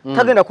omusaalaba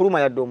tagenda kuluma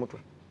yadde omutwe.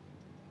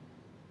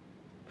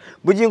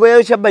 Bujingo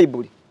yayokya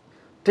Bayibuli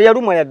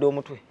teyalumwa yadde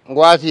omutwe.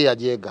 Ngwaki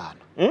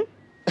yajegaana?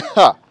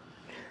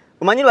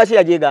 Omanyi lwaki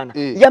yajegaana?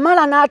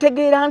 Yamala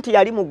n'ategeera nti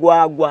yali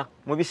mugwagwa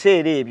mu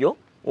biseera ebyo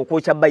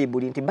okwokya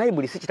Bayibuli nti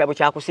Bayibuli si kitabo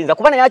kya kusinza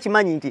kuba naye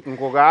akimanyi nti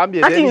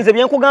nkugambye ati nze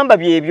bye nkugamba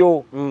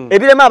byebyo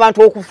ebirema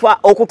abantu okufa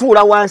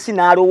okutuula wansi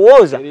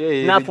n'alowooza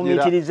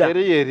n'afumiitiriza.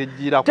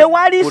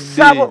 Tewali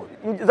ssabo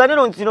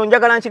zanero kino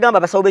njagala nkigamba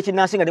abasawo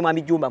b'ekinnansi nga ne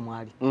Mwami Jumba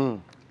mwali.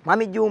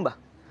 Mwami Jumba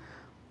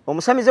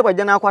omusamize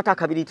bw'ajja n'akwata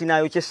akabiriiti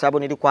n'ayokya essabo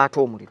ne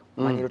likwata omuliro.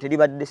 Manyiro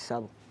teribadde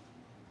ssabo.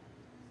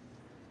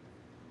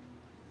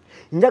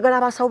 Njagala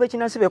abasawo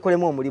b'ekinnansi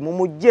beekolemu omulimu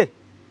mujje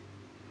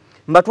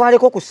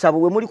mbatwaleko ku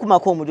ssabo we muli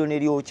kumako omuliro ne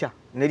lyokya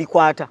ne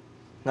likwata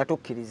nga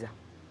tokkiriza.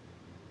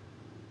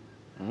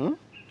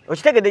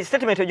 Okitegedde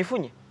statement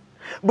ogifunye?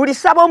 Buli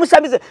ssabo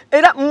omusamize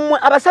era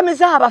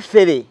abasamize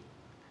abafere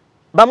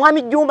ba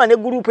Mwami Jumba ne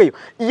gurupu eyo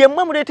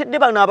yemmwe muleetedde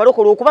bano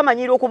abalokola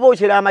okubamanyira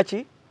okubookera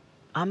amaki?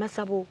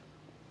 Amasabo.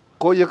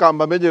 koje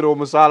kamba mejero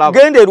omusala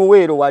gende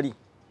Luweero wali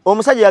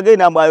omusajja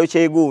yagenda mbwayo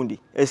kyegundi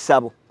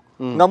essabo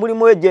nga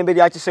mulimu ejjembe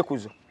lya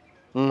kisekuzo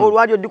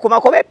olwali oddi ku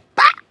makobe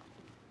pa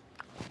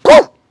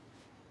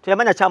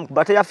teyamanya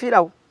kyamukuba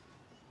teyafiirawo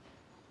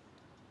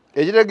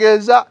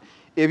ekitegeeza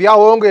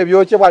ebyawongo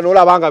ebyokyebwa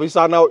n'olabanga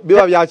bisaana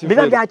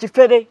biba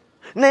byakifere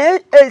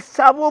naye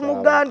essabo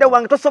omuganda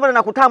wange tosobola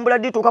na kutambula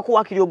dituuka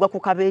kuwakiri ogwa ku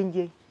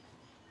kabenje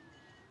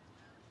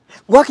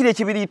gwakiri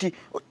ekibiriiti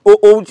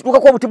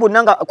otuukako obuti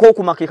bwonna nga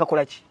kookuma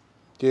keekakola ki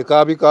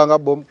kekabikanga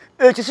bomu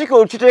ekisiki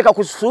okiteeka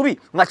ku ssubi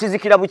nga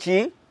kizikira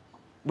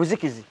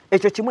buzikizi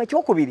ekyo kimu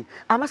ekyokubiri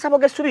amasabo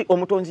g'essubi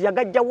omutonzi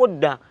yagajjawo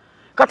dda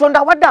katonda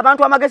awadde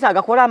abantu amagezi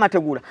agakola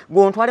amategula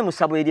gontwale mu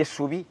ssabo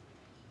ery'essubi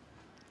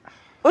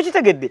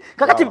okitegedde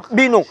kakati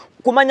bino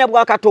kumanya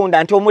bwa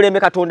katonda nti omulembe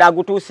katonda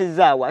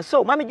agutuusizaawa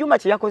so mwami Jumba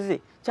kye yakoze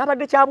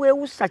kyabadde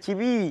kyabwewussa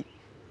kibi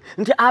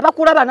nti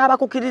abakulaba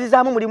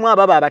n'abakukiririzaamu mulimu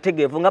ababa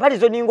abategeevu nga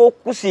balizo ninga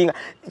okukusinga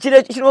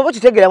kino oba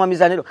kitegeera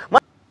mwamizaniro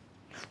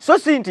so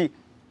si nti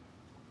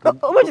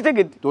oba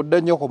kitegedde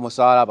tudde nnyo ku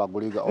musaalaba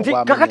guliga nti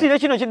kakati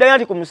nekino kiddayo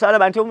nti ku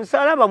musaalaba nti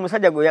omusaalaba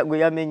omusajja gwe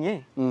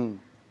yamenye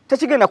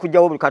tekigenda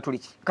kujjawo buli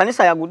katuliki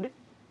kanisa yagudde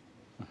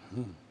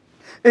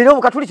era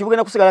obukatuliki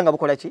bugenda kusigala nga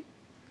bukola ki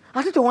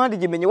ate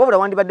tewandigimenye wabula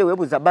wandibadde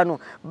weebuuza bano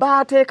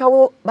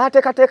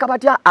bateekateeka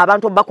batya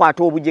abantu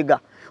bakwata obujega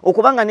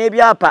okubanga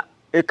n'ebyapa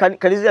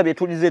kanisa bye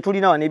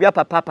tulina wano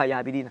ebyapa papa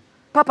yabirina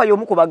papa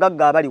y'omu ku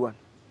bagagga abali wano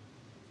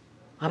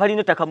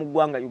abalina ettaka mu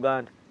ggwanga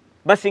Uganda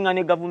basinga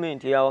ne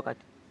gavumenti eya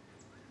wakati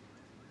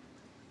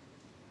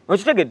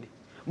okitegedde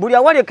buli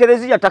awali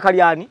ekereziya ttaka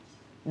lyani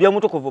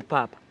lyomutukuvu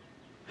papa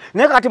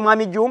naye kati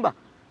mwami Jumba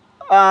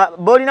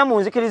bolina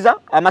munzikiriza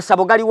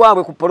amasabo gali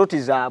waabwe ku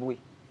poloti zaabwe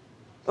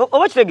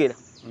oba kitegeera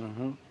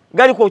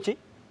gali kuki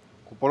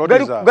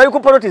gali ku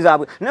poloti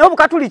zaabwe naye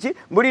obukatuliki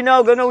bulina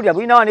ogenda olya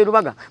bulina wane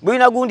Lubaga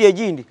bulina gundi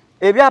egindi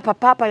ebyapa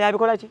papa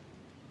yabikola ki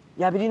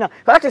yabirina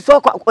kakati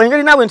sooka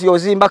engeri naawe nti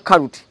yozimba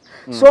kaluti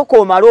sooka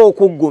omale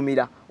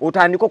okuggumira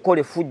otandika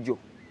okukola effujjo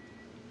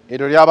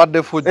eryo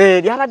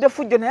lyabadde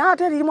fujjo naye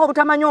ate lirimu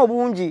obutamanya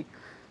obungi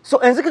so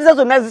enzikiriza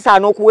zonna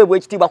zisaana okuweebwa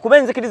ekitiibwa kuba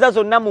enzikiriza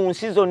zonna mu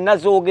nsi zonna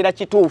zoogera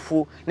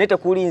kituufu naye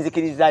tekuli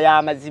nzikiriza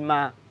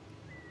y'amazima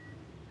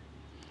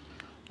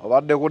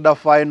obadde kudda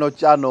final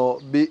channel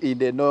be in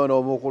the know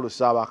n'omukulu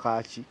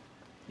Sabakaki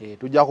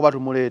tujja kuba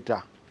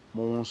tumuleeta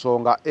mu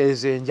nsonga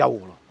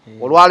ez'enjawulo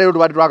olwaleero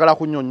tubadde twagala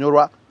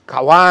kunnyonnyolwa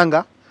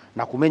Kawanga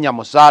na kumenya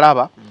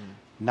musaalaba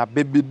na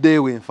baby day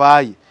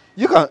wenfaayi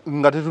yika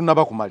nga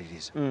tetunaba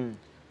kumaliriza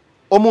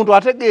omuntu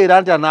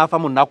ategeera nti anaafa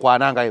mu nnaku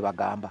ana nga bwe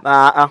bagamba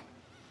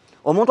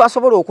omuntu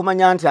asobola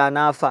okumanya nti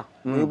anaafa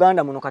mu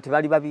Uganda muno kati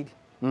bali babiri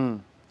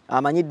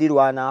amanyi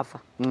ddirwa anaafa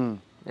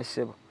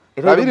essebo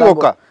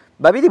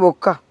babiri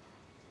bokka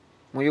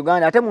mu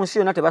Uganda ate mu nsi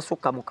yonna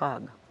tebasukka 6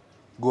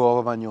 gwe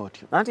obamanyi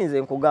otyo anti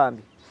nze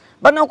nkugambye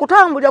bano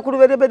okutambulira ku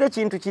luberebere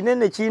kintu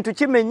kinene kintu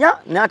kimenya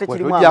n'ate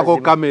kirimu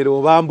amazima kamera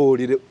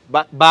obambuulire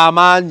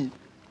b'amaanyi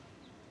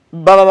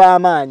baba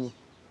b'amaanyi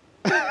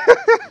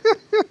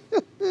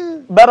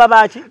baba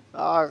baki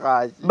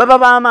baba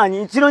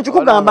b'amaanyi kino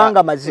nkikugamba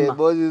nga mazima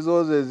ebozi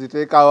zoze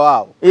eziteekawo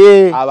awo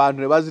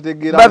abantu ne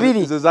bazitegeera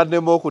ze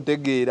zaddemu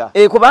okutegeera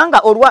kubanga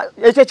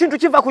ekyo ekintu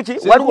kiva ku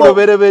ki waliwo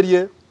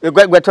olubereberye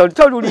gwe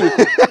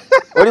toluliiko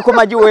oli ku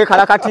magi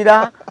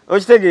weekalakatira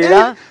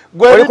okitegeera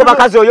oli ku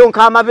bakazi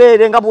oyonka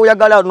amabeere nga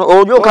bw'oyagala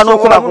oyonka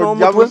n'okubamu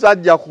n'omutwe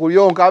musajja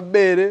kuyonka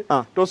bbeere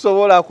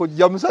tosobola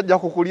kujja musajja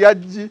kukulya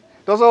jji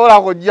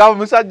tosobola kujja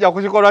musajja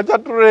ku kikolwa kya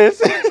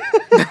Trace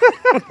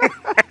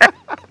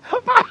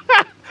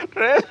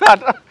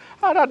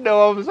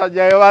ataddewo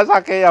omusajja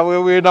yebasakeya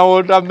bwebwina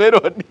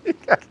watermelon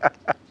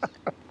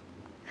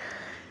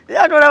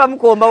yatolaba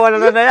mukomba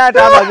walala naye ate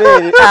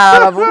amabeere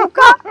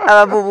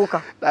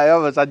abavubuka naye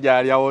omusajja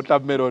yalya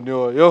watermelon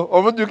oyo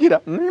omujjukira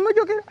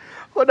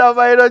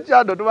onabairo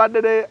kyano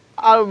tubadde ne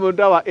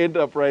Omupya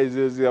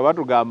Enterprises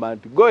batugamba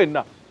nti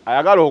goyena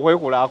ayagala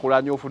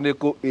okwekulaakulanya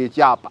ofuneko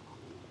ekyapa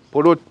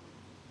poloti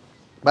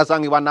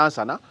basangibwa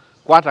Nansana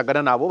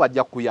kwatagana nabo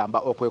bajja kuyamba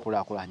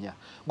okwekulaakulanya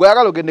gwe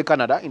ayagala ogende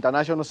Canada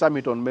International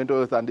Summit on Mental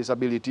Health and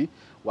Disability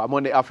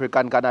wamu ne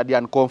African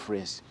Canadian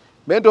Conference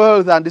Mental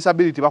Health and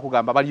Disability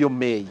bakugamba baliyo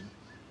May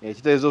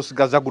ekiteezo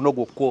osigaza guno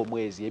gwokka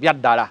omwezi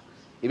ebyaddala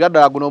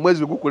guno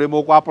omwezi gukulema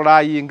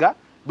okwapulayinga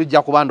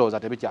bijja kuba ndowooza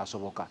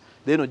tebikyasoboka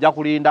then ojja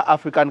kulinda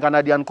African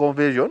Canadian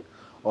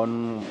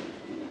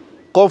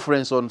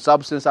Conference on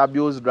Substance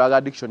Abuse Drug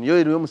Addiction yo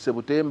eriyo mu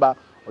September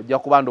ojja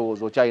kuba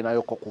ndowooza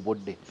okyayinayoko ku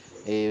budde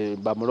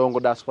Bamulongo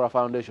Diaspora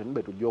Foundation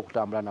betujja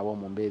okutambula nabo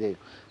mu mbeera eyo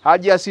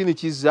Haji Yasini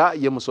Kizza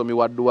ye musomi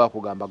wa dduwa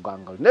kugamba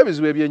ganga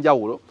n'ebizibu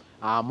ebyenjawulo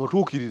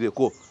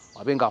mutuukirireko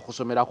wabenga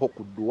akusomerako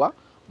ku dduwa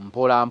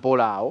mpola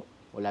mpola awo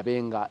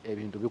olabenga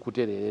ebintu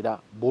bikutereerera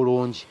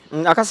bulungi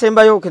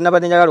akasembayo ke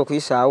nabadde njagala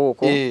okuyisaawo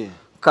okwo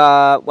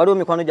waliwo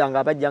mikwano gyange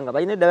abajja nga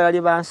balina eddagala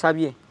lye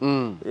bansabye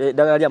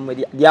eddagala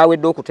lyammwe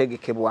lyawedde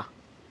okutegekebwa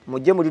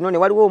mujje mulino ne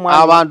waliwo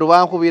omwami abantu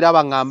bankubira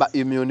bangamba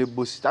immune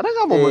boost ate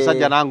nga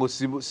omusajja nange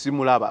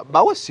simulaba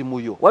bawe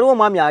simuyo waliwo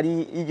omwami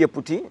ali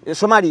Egypt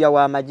Somalia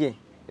w'amagye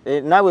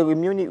nawe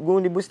immune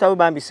gundi booster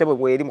bambi sebo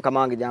bweri mukama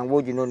wange jangu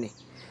oginone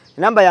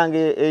namba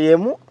yange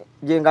yemu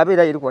je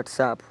ngabera iri ku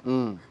WhatsApp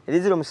eri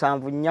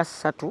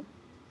 0743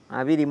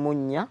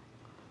 24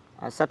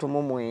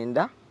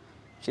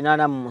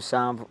 3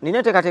 8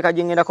 ninete kateka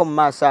jingenda ko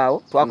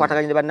mumasaawo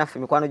twakwataganye bannaffe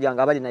mikwano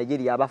jange abali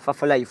Nigeria abafa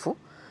for life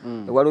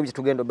waliwo bye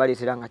tugendo bali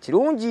tiranga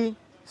kirungi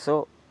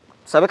so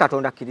sabe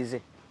katonda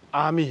akkirize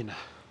amina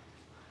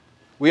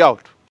we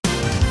out